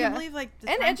fun. I can't believe the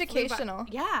and time educational.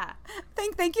 Yeah.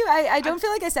 Thank you. I don't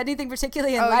feel like I said anything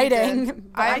particularly you enlightening. did.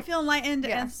 I feel enlightened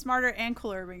and smarter and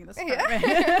cooler being this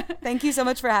part. Thank you so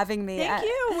much for having me. Thank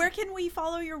you. Where can we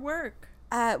follow your work?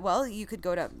 Well, you could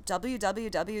go to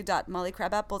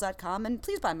www.mollycrabapple.com and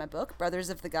please buy my book, Brothers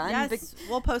of the Gun. Yes,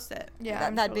 we'll post it. Yeah,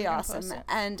 that'd be awesome.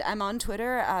 And I'm on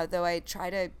Twitter, though I try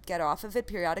to get off of it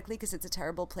periodically because it's a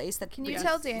terrible place that Can you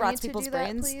tell Danny rots to people's do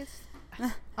that, brains. please?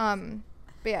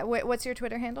 But yeah, what's your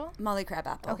Twitter handle? Molly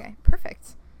Crabapple. Okay,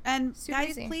 perfect. And Super guys,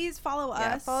 easy. please follow us.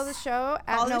 Yeah, follow the show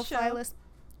at No Fly List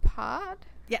Pod.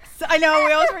 Yes, I know.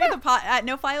 We always forget the pod at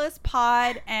No Fly List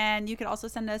Pod, and you could also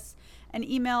send us an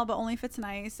email, but only if it's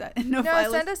nice. At send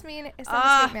us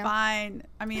hate mail. Fine.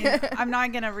 I mean, I'm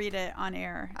not gonna read it on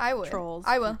air. I would. Trolls.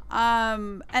 I will.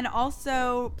 And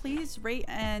also, please rate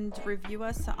and review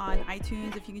us on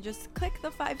iTunes. If you could just click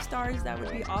the 5 stars, that would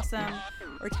be awesome.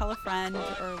 Or tell a friend,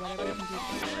 or whatever you can do to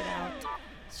get the word out.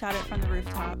 Shout it from the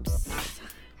rooftops.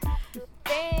 Thanks.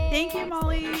 Thank you,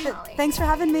 Molly. Thanks for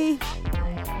having me.